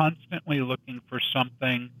I'm constantly looking for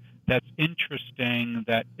something that's interesting,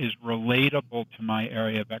 that is relatable to my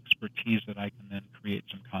area of expertise that I can then create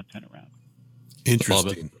some content around.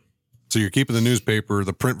 Interesting. So you're keeping the newspaper,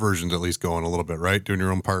 the print versions at least going a little bit, right? Doing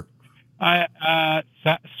your own part.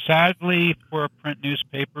 Sadly, for print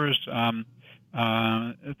newspapers, they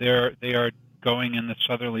are going in the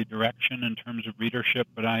southerly direction in terms of readership,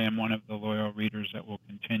 but I am one of the loyal readers that will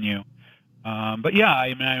continue. But yeah,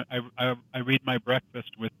 I mean, I read my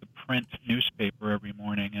breakfast with the print newspaper every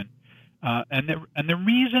morning, and the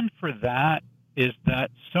reason for that is that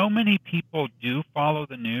so many people do follow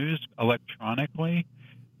the news electronically,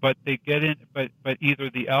 but they get in, but either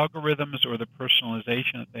the algorithms or the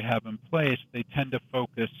personalization that they have in place, they tend to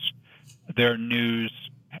focus their news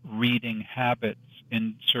reading habits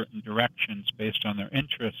in certain directions based on their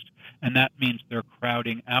interest, and that means they're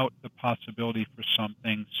crowding out the possibility for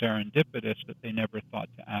something serendipitous that they never thought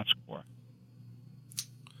to ask for.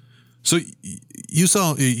 So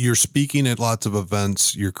you're speaking at lots of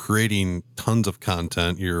events, you're creating tons of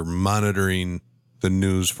content, you're monitoring the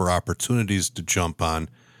news for opportunities to jump on.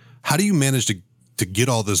 How do you manage to get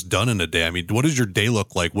all this done in a day? I mean, what does your day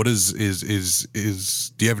look like? What is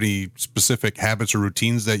do you have any specific habits or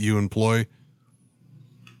routines that you employ?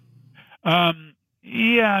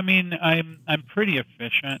 Yeah, I mean, I'm pretty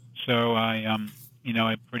efficient, so I'm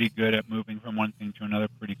pretty good at moving from one thing to another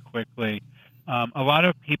pretty quickly. A lot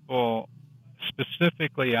of people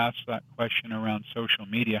specifically ask that question around social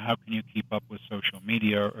media. How can you keep up with social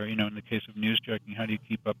media? Or, in the case of news checking, how do you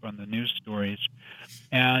keep up on the news stories?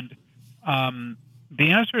 And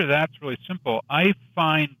the answer to that's really simple. I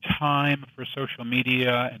find time for social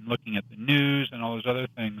media and looking at the news and all those other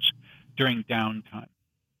things during downtime.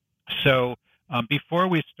 So before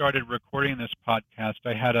we started recording this podcast,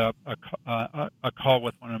 I had a call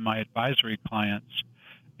with one of my advisory clients,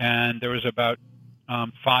 and there was about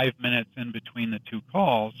 5 minutes in between the two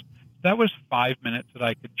calls. That was 5 minutes that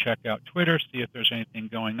I could check out Twitter, see if there's anything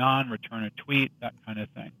going on, return a tweet, that kind of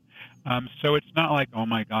thing. So it's not like, oh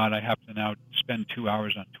my God, I have to now spend 2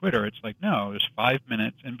 hours on Twitter. It's like, no, there's 5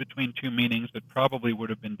 minutes in between two meetings that probably would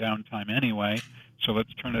have been downtime anyway. So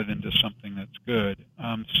let's turn it into something that's good.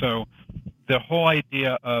 So the whole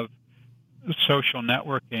idea of social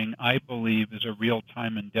networking, I believe, is a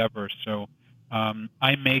real-time endeavor. So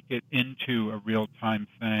I make it into a real-time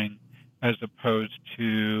thing as opposed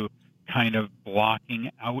to kind of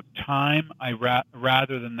blocking out time.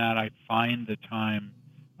 Rather than that, I find the time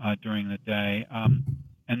during the day,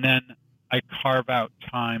 and then I carve out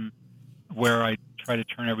time where I try to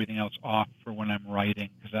turn everything else off for when I'm writing,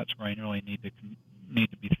 because that's where I really need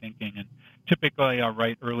to be thinking. And typically, I'll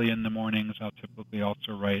write early in the mornings. I'll typically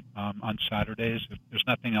also write on Saturdays. If there's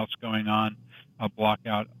nothing else going on, I'll block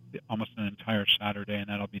out almost an entire Saturday, and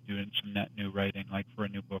that'll be doing some net new writing, like for a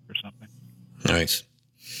new book or something. Nice.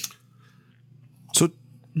 So,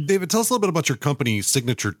 David, tell us a little bit about your company,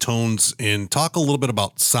 Signature Tones, and talk a little bit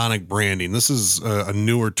about sonic branding. This is a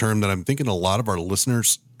newer term that I'm thinking a lot of our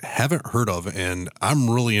listeners haven't heard of, and I'm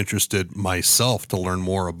really interested myself to learn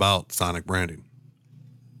more about sonic branding.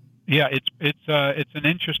 Yeah, it's an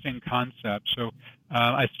interesting concept. So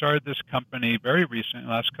I started this company very recently,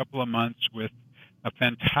 last couple of months, with a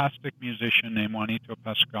fantastic musician named Juanito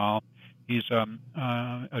Pascal. He's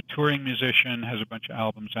a touring musician, has a bunch of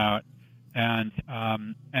albums out, and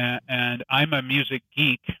I'm a music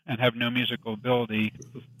geek and have no musical ability,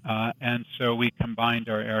 and so we combined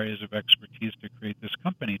our areas of expertise to create this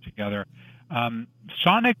company together.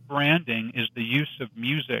 Sonic branding is the use of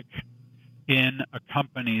music in a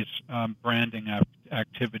company's branding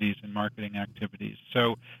activities and marketing activities.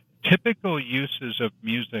 So typical uses of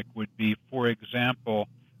music would be, for example,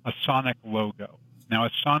 a sonic logo. Now, a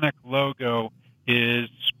sonic logo is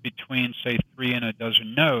between, say, 3 and a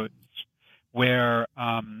dozen notes, where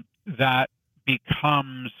that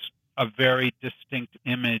becomes a very distinct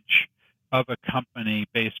image of a company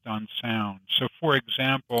based on sound. So, for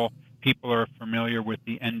example, people are familiar with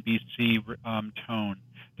the NBC tone.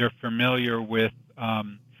 They're familiar with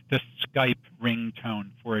the Skype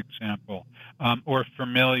ringtone, for example, or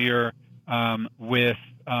familiar with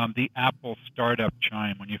the Apple startup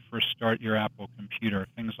chime when you first start your Apple computer,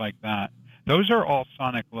 things like that. Those are all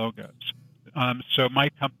sonic logos. So my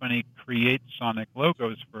company creates sonic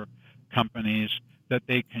logos for companies that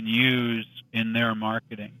they can use in their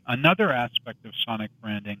marketing. Another aspect of sonic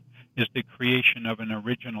branding is the creation of an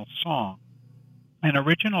original song. And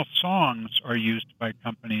original songs are used by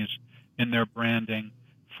companies in their branding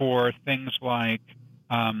for things like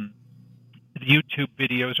YouTube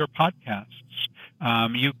videos or podcasts.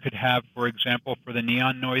 You could have, for example, for the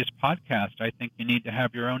Neon Noise podcast, I think you need to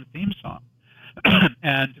have your own theme song.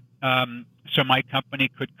 And so my company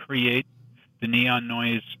could create the Neon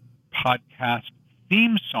Noise podcast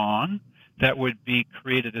theme song that would be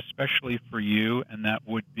created especially for you, and that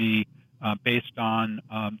would be based on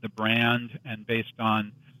the brand and based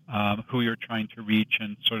on who you're trying to reach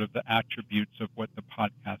and sort of the attributes of what the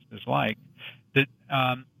podcast is like.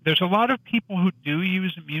 There's a lot of people who do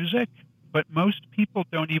use music, but most people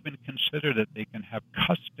don't even consider that they can have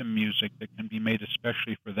custom music that can be made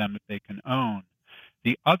especially for them that they can own.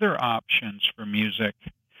 The other options for music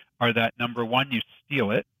are that, number one, you steal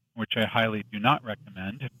it, which I highly do not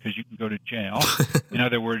recommend because you can go to jail. In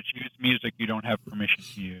other words, use music you don't have permission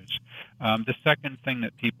to use. The second thing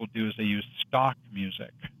that people do is they use stock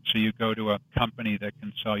music. So you go to a company that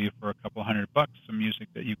can sell you for a couple $100 some music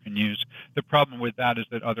that you can use. The problem with that is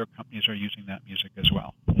that other companies are using that music as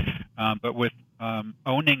well. But with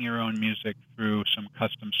owning your own music through some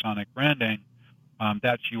custom sonic branding,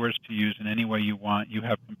 that's yours to use in any way you want. You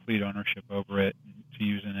have complete ownership over it to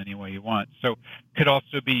use in any way you want. So it could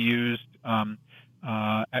also be used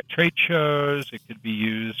at trade shows. It could be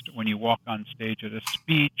used when you walk on stage at a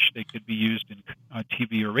speech. They could be used in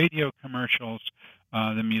TV or radio commercials.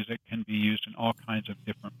 The music can be used in all kinds of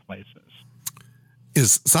different places.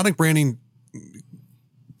 Is sonic branding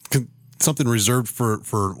something reserved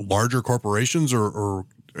for larger corporations, or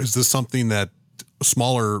is this something that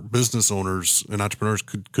smaller business owners and entrepreneurs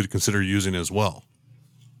could consider using as well?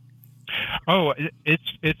 Oh,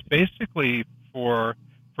 it's basically for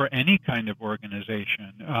any kind of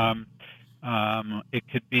organization. It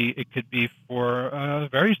could be for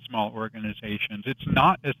very small organizations. It's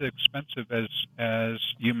not as expensive as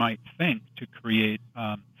you might think to create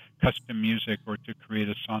custom music or to create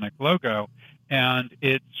a sonic logo, and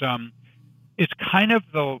it's kind of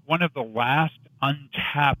one of the last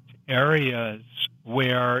untapped areas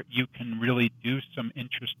where you can really do some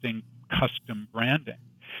interesting custom branding.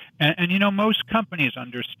 And you know, most companies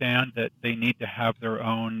understand that they need to have their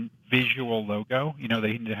own visual logo. You know,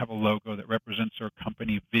 they need to have a logo that represents their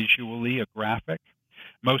company visually, a graphic.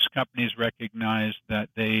 Most companies recognize that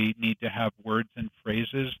they need to have words and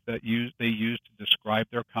phrases that they use to describe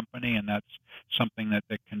their company, and that's something that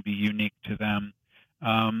can be unique to them.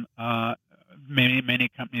 Many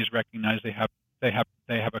companies recognize they have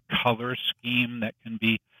a color scheme that can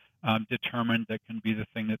be determined, that can be the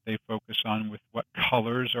thing that they focus on with what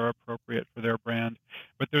colors are appropriate for their brand.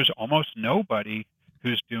 But there's almost nobody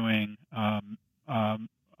who's doing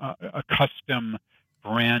a custom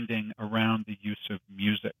branding around the use of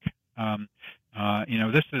music. You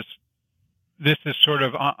know, this is sort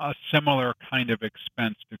of a similar kind of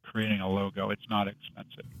expense to creating a logo. It's not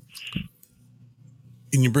expensive.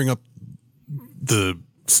 And you bring up the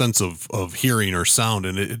sense of hearing or sound,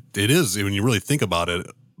 and it is, when you really think about it,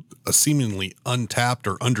 a seemingly untapped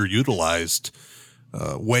or underutilized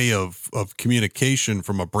way of communication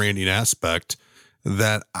from a branding aspect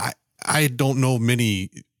that I don't know many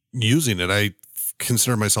using it. I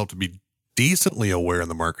consider myself to be decently aware in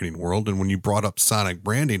the marketing world. And when you brought up sonic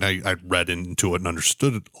branding, I read into it and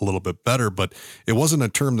understood it a little bit better, but it wasn't a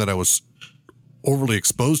term that I was overly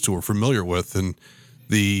exposed to or familiar with. And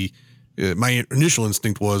my initial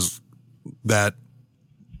instinct was that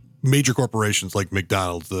major corporations like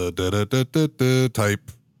McDonald's, the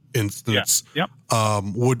type instance,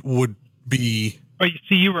 would be. Oh, you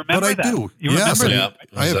see, you remember but I that. do. You yes, remember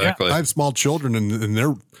I that. I have small children, and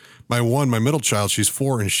they're my middle child. She's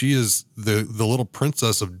 4, and she is the little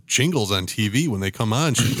princess of jingles on TV. When they come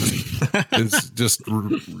on, she just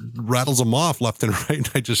rattles them off left and right.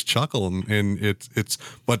 And I just chuckle, and it's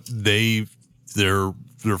but their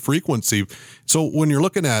frequency. So when you're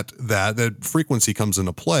looking at that frequency comes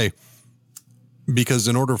into play, because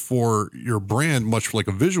in order for your brand, much like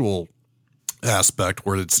a visual aspect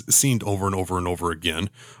where it's seen over and over and over again.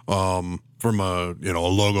 From a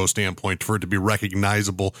logo standpoint, for it to be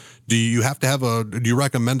recognizable, do you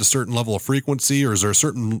recommend a certain level of frequency, or is there a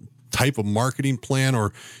certain type of marketing plan?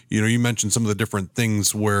 Or you mentioned some of the different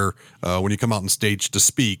things where when you come out on stage to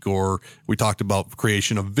speak, or we talked about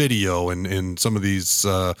creation of video and some of these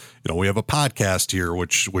we have a podcast here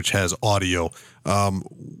which has audio.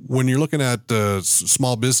 When you're looking at a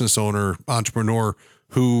small business owner, entrepreneur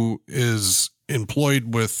who is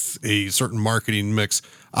employed with a certain marketing mix,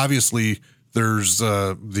 obviously there's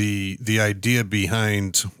the idea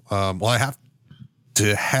behind I have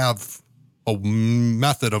to have a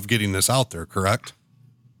method of getting this out there, correct?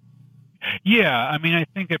 Yeah, I mean, I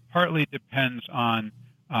think it partly depends on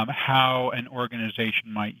how an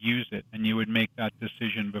organization might use it, and you would make that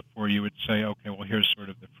decision before you would say, okay, well, here's sort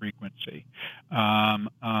of the frequency.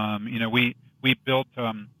 We built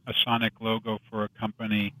a Sonic logo for a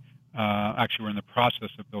company. Actually, we're in the process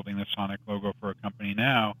of building the Sonic logo for a company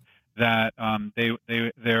now. That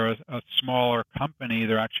they're a smaller company.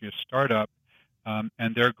 They're actually a startup,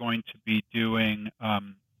 and they're going to be doing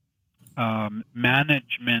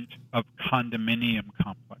management of condominium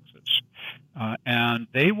complexes. And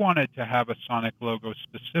they wanted to have a Sonic logo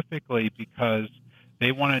specifically because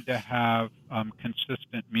they wanted to have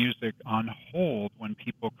consistent music on hold when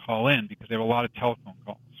people call in, because they have a lot of telephone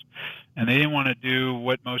calls. And they didn't want to do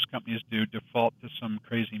what most companies do, default to some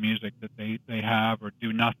crazy music that they have, or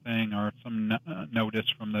do nothing, or some notice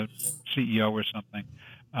from the CEO or something.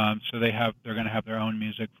 So they're going to have their own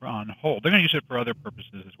music for on hold. They're going to use it for other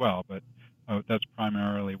purposes as well, but that's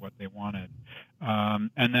primarily what they wanted.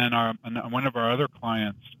 And then one of our other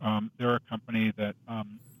clients, they're a company that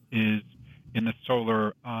is in the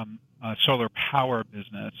solar power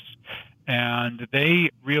business, and they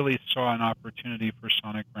really saw an opportunity for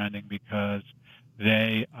Sonic branding because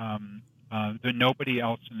nobody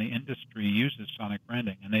else in the industry uses Sonic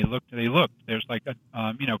branding, and they looked. There's like a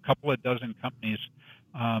couple of dozen companies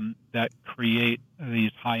that create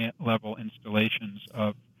these high-level installations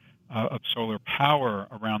of solar power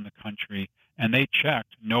around the country, and they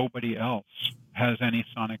checked. Nobody else has any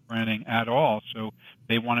Sonic branding at all, so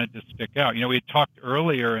they wanted to stick out. We had talked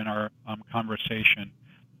earlier in our conversation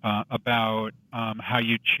about how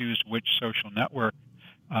you choose which social network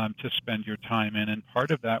to spend your time in, and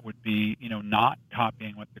part of that would be, not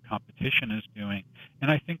copying what the competition is doing. And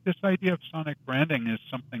I think this idea of Sonic branding is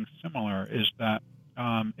something similar. Is that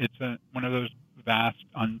it's one of those vast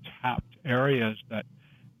untapped areas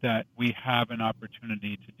that we have an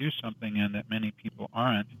opportunity to do something in that many people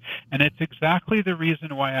aren't. And it's exactly the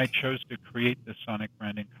reason why I chose to create the Sonic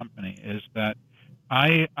branding company, is that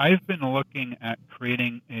I've been looking at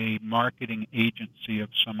creating a marketing agency of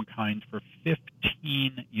some kind for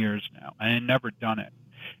 15 years now. I had never done it.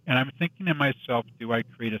 And I'm thinking to myself, do I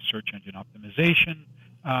create a search engine optimization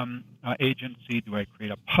agency? Do I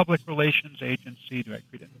create a public relations agency? Do I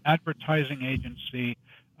create an advertising agency?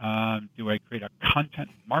 Do I create a content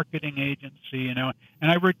marketing agency? And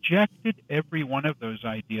I rejected every one of those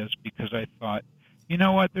ideas because I thought, you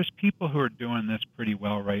know what, there's people who are doing this pretty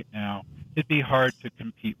well right now. It'd be hard to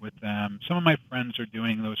compete with them. Some of my friends are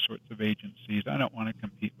doing those sorts of agencies. I don't want to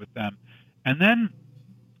compete with them. And then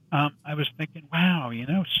I was thinking, wow,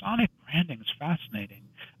 Sonic branding is fascinating.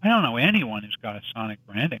 I don't know anyone who's got a Sonic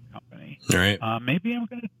branding company. Right. Maybe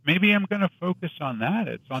I'm gonna focus on that.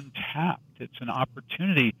 It's untapped. It's an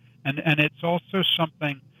opportunity, and it's also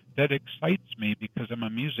something that excites me because I'm a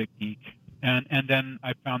music geek. And then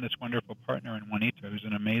I found this wonderful partner in Juanito, who's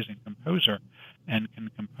an amazing composer, and can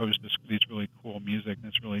compose these really cool music,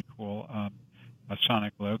 this really cool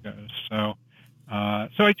Sonic logos. So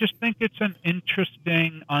I just think it's an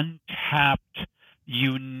interesting, untapped,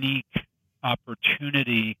 unique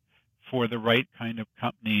opportunity for the right kind of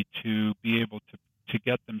company to be able to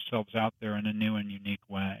get themselves out there in a new and unique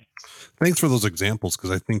way. Thanks for those examples, because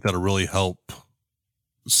I think that'll really help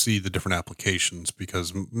see the different applications,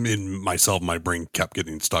 because my brain kept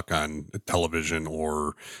getting stuck on television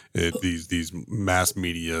or these mass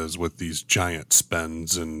medias with these giant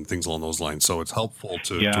spends and things along those lines. So it's helpful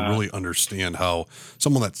to really understand how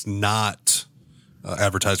someone that's not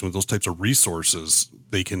advertising with those types of resources,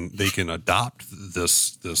 they can adopt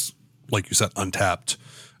this like you said, untapped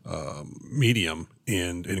medium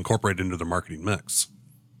and incorporate it into their marketing mix.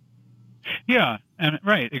 Yeah, and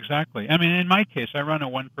right, exactly. I mean, in my case, I run a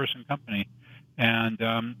one-person company, and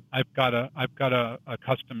I've got a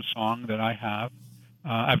custom song that I have.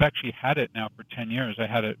 I've actually had it now for 10 years. I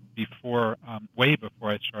had it before, way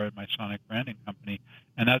before I started my Sonic branding company,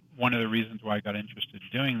 and that's one of the reasons why I got interested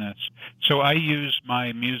in doing this. So I use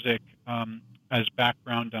my music as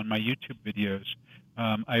background on my YouTube videos.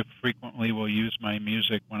 I frequently will use my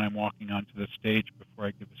music when I'm walking onto the stage before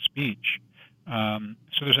I give a speech.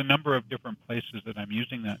 So there's a number of different places that I'm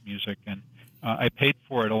using that music, and I paid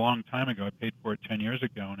for it a long time ago. I paid for it 10 years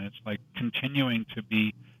ago, and it's like continuing to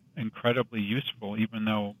be incredibly useful, even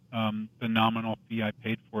though the nominal fee I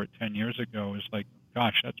paid for it 10 years ago is like,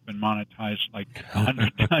 gosh, that's been monetized like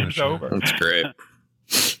 100 times over. That's great.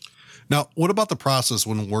 Now, what about the process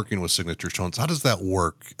when working with Signature Tones? How does that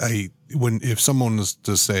work? If someone is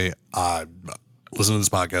to say, listen to this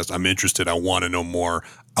podcast, I'm interested, I want to know more,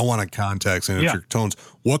 I want to contact Signature Tones,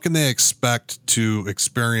 what can they expect to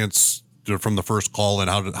experience from the first call, and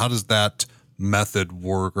how does that method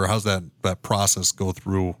work, or how's that process go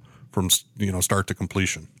through from start to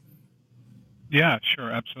completion? Yeah,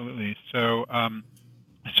 sure, absolutely. So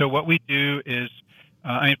what we do is,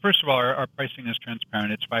 first of all, our pricing is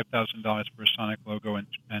transparent. It's $5,000 for a Sonic logo and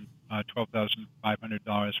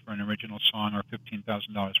 $12,500 for an original song, or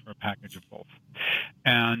 $15,000 for a package of both.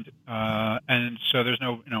 And so there's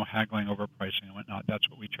no haggling over pricing and whatnot. That's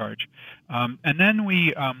what we charge. And then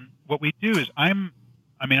what we do is I'm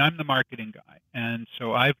the marketing guy, and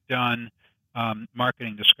so I've done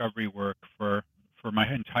marketing discovery work for my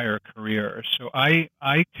entire career. So I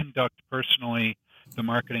conduct personally the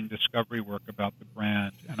marketing discovery work about the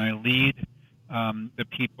brand, and I lead the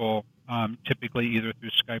people, typically either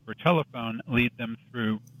through Skype or telephone, lead them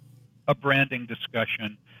through a branding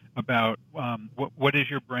discussion about what is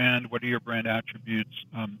your brand, what are your brand attributes,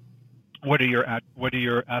 what are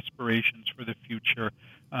your aspirations for the future.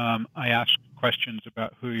 I ask questions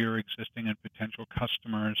about who your existing and potential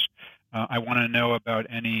customers. I want to know about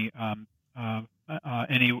any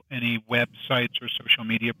websites or social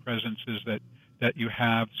media presences that you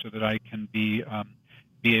have, so that I can be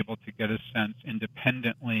able to get a sense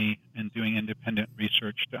independently and doing independent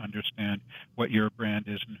research to understand what your brand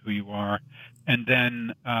is and who you are. And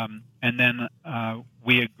then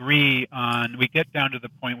we get down to the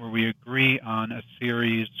point where we agree on a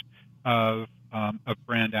series of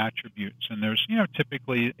brand attributes. And there's,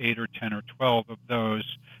 typically 8 or 10 or 12 of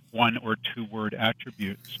those 1 or 2 word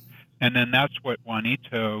attributes. And then that's what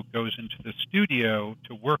Juanito goes into the studio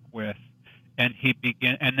to work with. And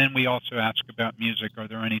and then we also ask about music. Are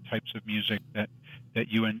there any types of music that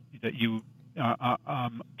you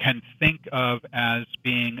can think of as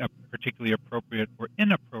being particularly appropriate or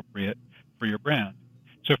inappropriate for your brand?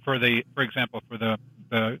 So for example, for the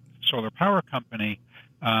solar power company,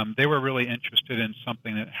 they were really interested in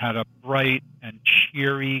something that had a bright and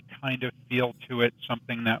cheery kind of feel to it,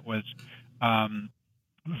 something that was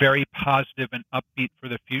very positive and upbeat for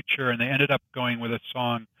the future. And they ended up going with a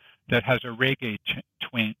song that has a reggae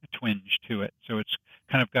twinge to it. So it's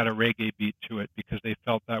kind of got a reggae beat to it, because they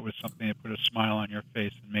felt that was something that put a smile on your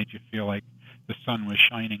face and made you feel like the sun was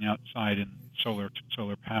shining outside in solar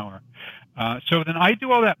power. So then I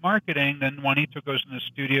do all that marketing. Then Juanito goes in the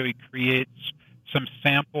studio. He creates some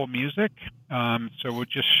sample music. So we'll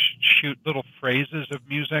just shoot little phrases of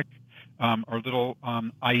music or little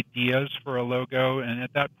ideas for a logo. And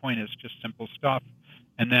at that point, it's just simple stuff.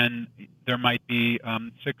 And then there might be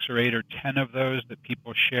 6 or 8 or 10 of those that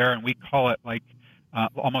people share, and we call it like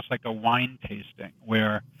almost like a wine tasting,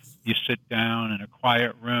 where you sit down in a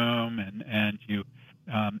quiet room and you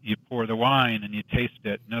pour the wine and you taste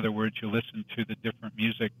it. In other words, you listen to the different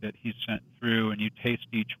music that he sent through, and you taste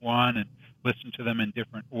each one and listen to them in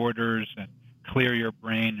different orders and clear your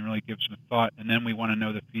brain and really give some thought. And then we want to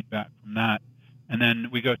know the feedback from that. And then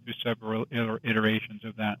we go through several iterations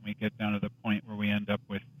of that, and we get down to the point where we end up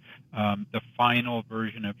with the final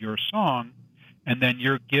version of your song. And then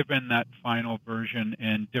you're given that final version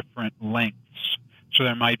in different lengths. So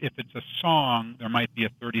if it's a song, there might be a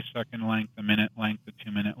 30-second length, a minute length, a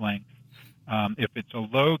 2-minute length. If it's a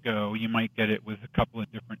logo, you might get it with a couple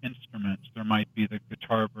of different instruments. There might be the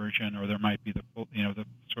guitar version, or there might be the full, the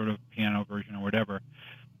sort of piano version, or whatever.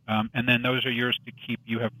 And then those are yours to keep.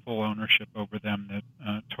 You have full ownership over them,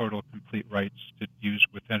 the total complete rights to use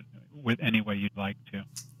with any way you'd like to.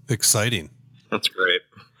 Exciting. That's great.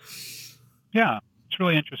 Yeah, it's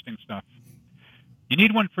really interesting stuff. You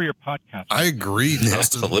need one for your podcast. I agree.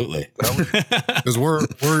 Absolutely. Because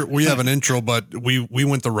we have an intro, but we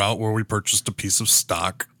went the route where we purchased a piece of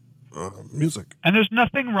stock music. And there's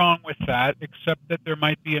nothing wrong with that, except that there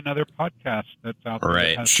might be another podcast that's out there.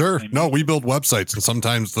 Right. Sure. No, we build websites, and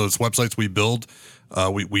sometimes those websites we build,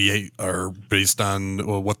 we are based on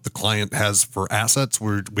what the client has for assets.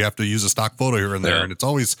 We have to use a stock photo here and there, and it's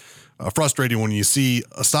always frustrating when you see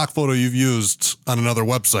a stock photo you've used on another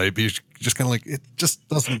website, but you're just kind of like, it just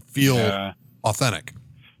doesn't feel authentic.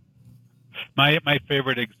 My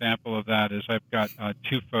favorite example of that is I've got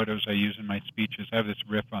two photos I use in my speeches. I have this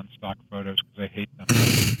riff on stock photos because I hate them.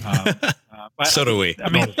 But, So do we. I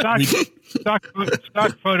mean, stock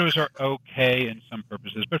photos are okay in some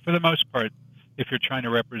purposes, but for the most part, if you're trying to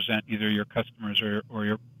represent either your customers or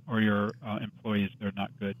your employees, they're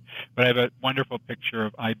not good. But I have a wonderful picture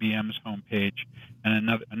of IBM's homepage and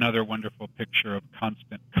another wonderful picture of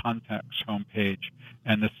Constant Contact's homepage,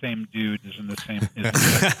 and the same dude is in the same.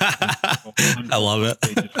 I love it.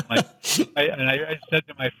 I said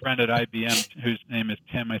to my friend at IBM, whose name is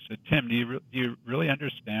Tim, I said, Tim, do you really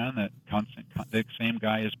understand that the same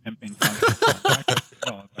guy is pimping Constant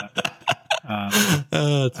Contact?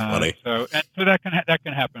 That's funny. So that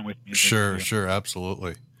can happen with music. Sure,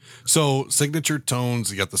 absolutely. So Signature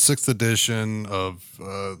Tones, you got the 6th edition of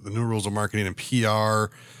the New Rules of Marketing and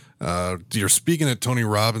PR. You're speaking at Tony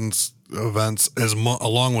Robbins events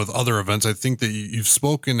along with other events. I think that you've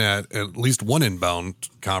spoken at least one Inbound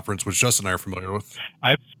conference, which Justin and I are familiar with.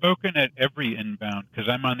 I've spoken at every Inbound because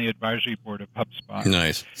I'm on the advisory board of HubSpot.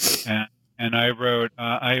 Nice. And I wrote.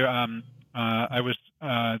 I was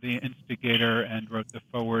the instigator and wrote the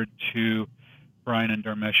foreword to Brian and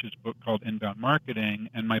Dharmesh's book called Inbound Marketing,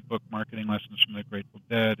 and my book, Marketing Lessons from the Grateful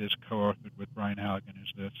Dead, is co-authored with Brian Halligan,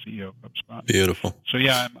 who's the CEO of HubSpot. Beautiful. So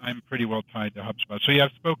yeah, I'm pretty well tied to HubSpot. So yeah,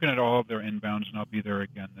 I've spoken at all of their Inbounds, and I'll be there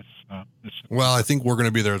again this. Well, I think we're going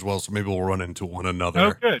to be there as well, so maybe we'll run into one another.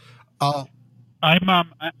 Oh, good. I'm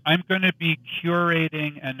going to be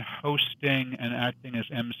curating and hosting and acting as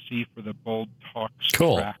MC for the Bold Talks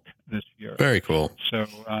track this year. Very cool. So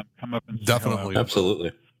come up and say definitely, hello.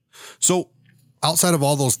 Absolutely. So, outside of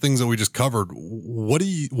all those things that we just covered, do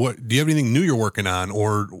you have anything new you're working on,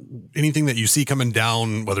 or anything that you see coming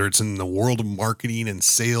down, whether it's in the world of marketing and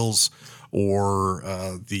sales or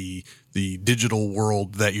the digital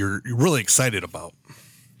world that you're really excited about?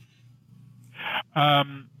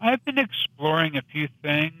 I've been exploring a few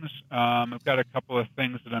things. I've got a couple of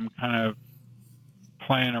things that I'm kind of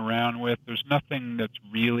playing around with. There's nothing that's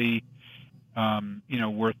really,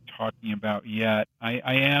 worth talking about yet. I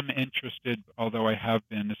am interested, although I have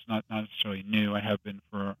been. It's not necessarily new. I have been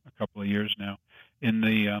for a couple of years now in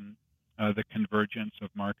the convergence of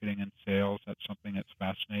marketing and sales. That's something that's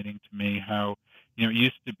fascinating to me. How it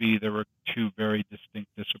used to be there were two very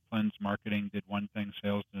distinct disciplines. Marketing did one thing,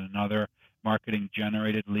 sales did another. Marketing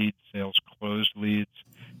generated leads, sales closed leads.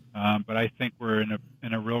 But I think we're in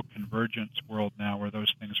a real convergence world now where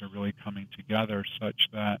those things are really coming together, such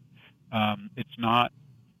that it's not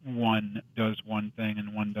one does one thing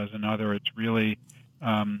and one does another. It's really,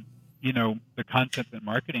 the content that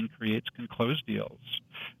marketing creates can close deals.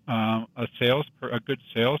 A good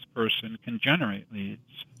salesperson can generate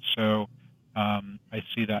leads. So I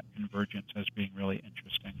see that convergence as being really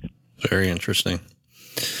interesting. Very interesting.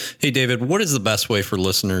 Hey, David, what is the best way for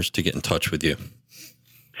listeners to get in touch with you?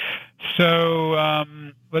 So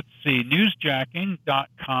let's see,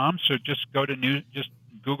 newsjacking.com. So just go to just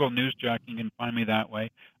Google Newsjacking and find me that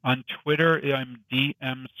way. On Twitter, I'm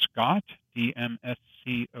DM Scott,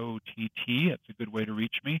 DMSCOTT. That's a good way to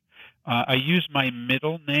reach me. I use my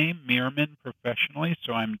middle name, Meerman, professionally,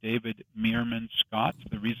 so I'm David Meerman Scott.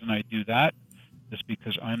 The reason I do that is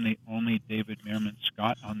because I'm the only David Meerman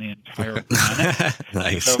Scott on the entire planet.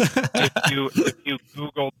 Nice. So if you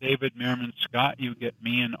Google David Meerman Scott, you get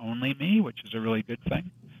me and only me, which is a really good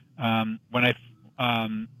thing. When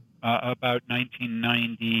about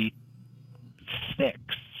 1996,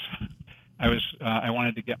 I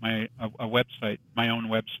wanted to get my website, my own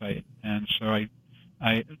website, and so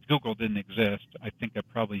Google didn't exist. I think I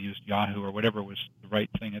probably used Yahoo or whatever was the right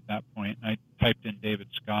thing at that point. I typed in David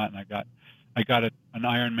Scott, and I got an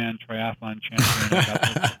Ironman triathlon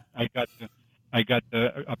champion. I got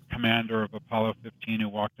a commander of Apollo 15 who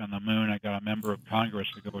walked on the moon. I got a member of Congress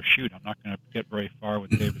to go, shoot, I'm not going to get very far with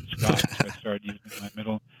David Scott. So I started using my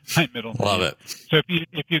middle Love name. it. So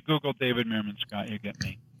if you Google David Meerman Scott, you get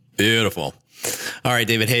me. Beautiful. All right,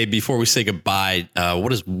 David. Hey, before we say goodbye,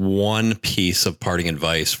 what is one piece of parting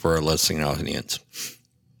advice for our listening audience?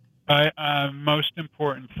 Most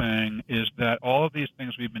important thing is that all of these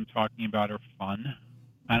things we've been talking about are fun.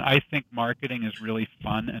 And I think marketing is really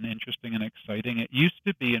fun and interesting and exciting. It used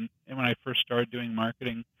to be, and when I first started doing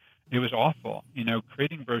marketing, it was awful.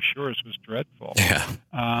 Creating brochures was dreadful. Yeah.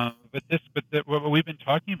 But what we've been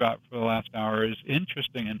talking about for the last hour is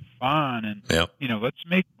interesting and fun. And, Yep. let's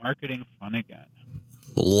make marketing fun again.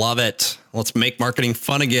 Love it. Let's make marketing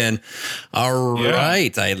fun again. All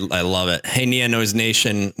right. I love it. Hey, Neon Noise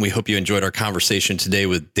Nation, we hope you enjoyed our conversation today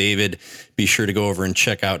with David. Be sure to go over and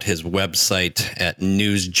check out his website at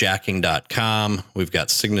newsjacking.com. We've got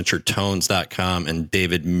signaturetones.com and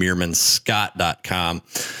davidmeermanscott.com.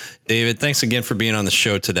 David, thanks again for being on the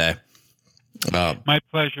show today. My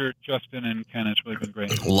pleasure, Justin and Ken. It's really been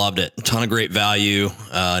great. Loved it. A ton of great value.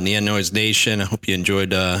 Neon Noise Nation, I hope you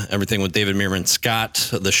enjoyed everything with David Meerman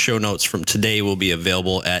Scott. The show notes from today will be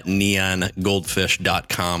available at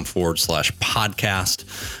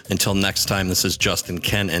neongoldfish.com/podcast. Until next time, this is Justin,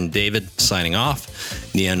 Ken, and David signing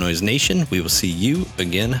off. Neon Noise Nation, we will see you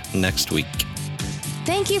again next week.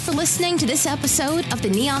 Thank you for listening to this episode of the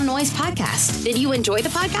Neon Noise Podcast. Did you enjoy the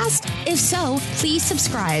podcast? If so, please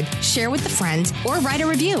subscribe, share with a friend, or write a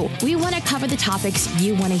review. We want to cover the topics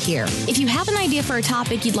you want to hear. If you have an idea for a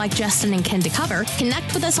topic you'd like Justin and Ken to cover,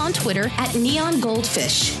 connect with us on Twitter at Neon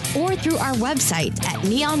Goldfish or through our website at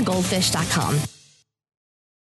neongoldfish.com.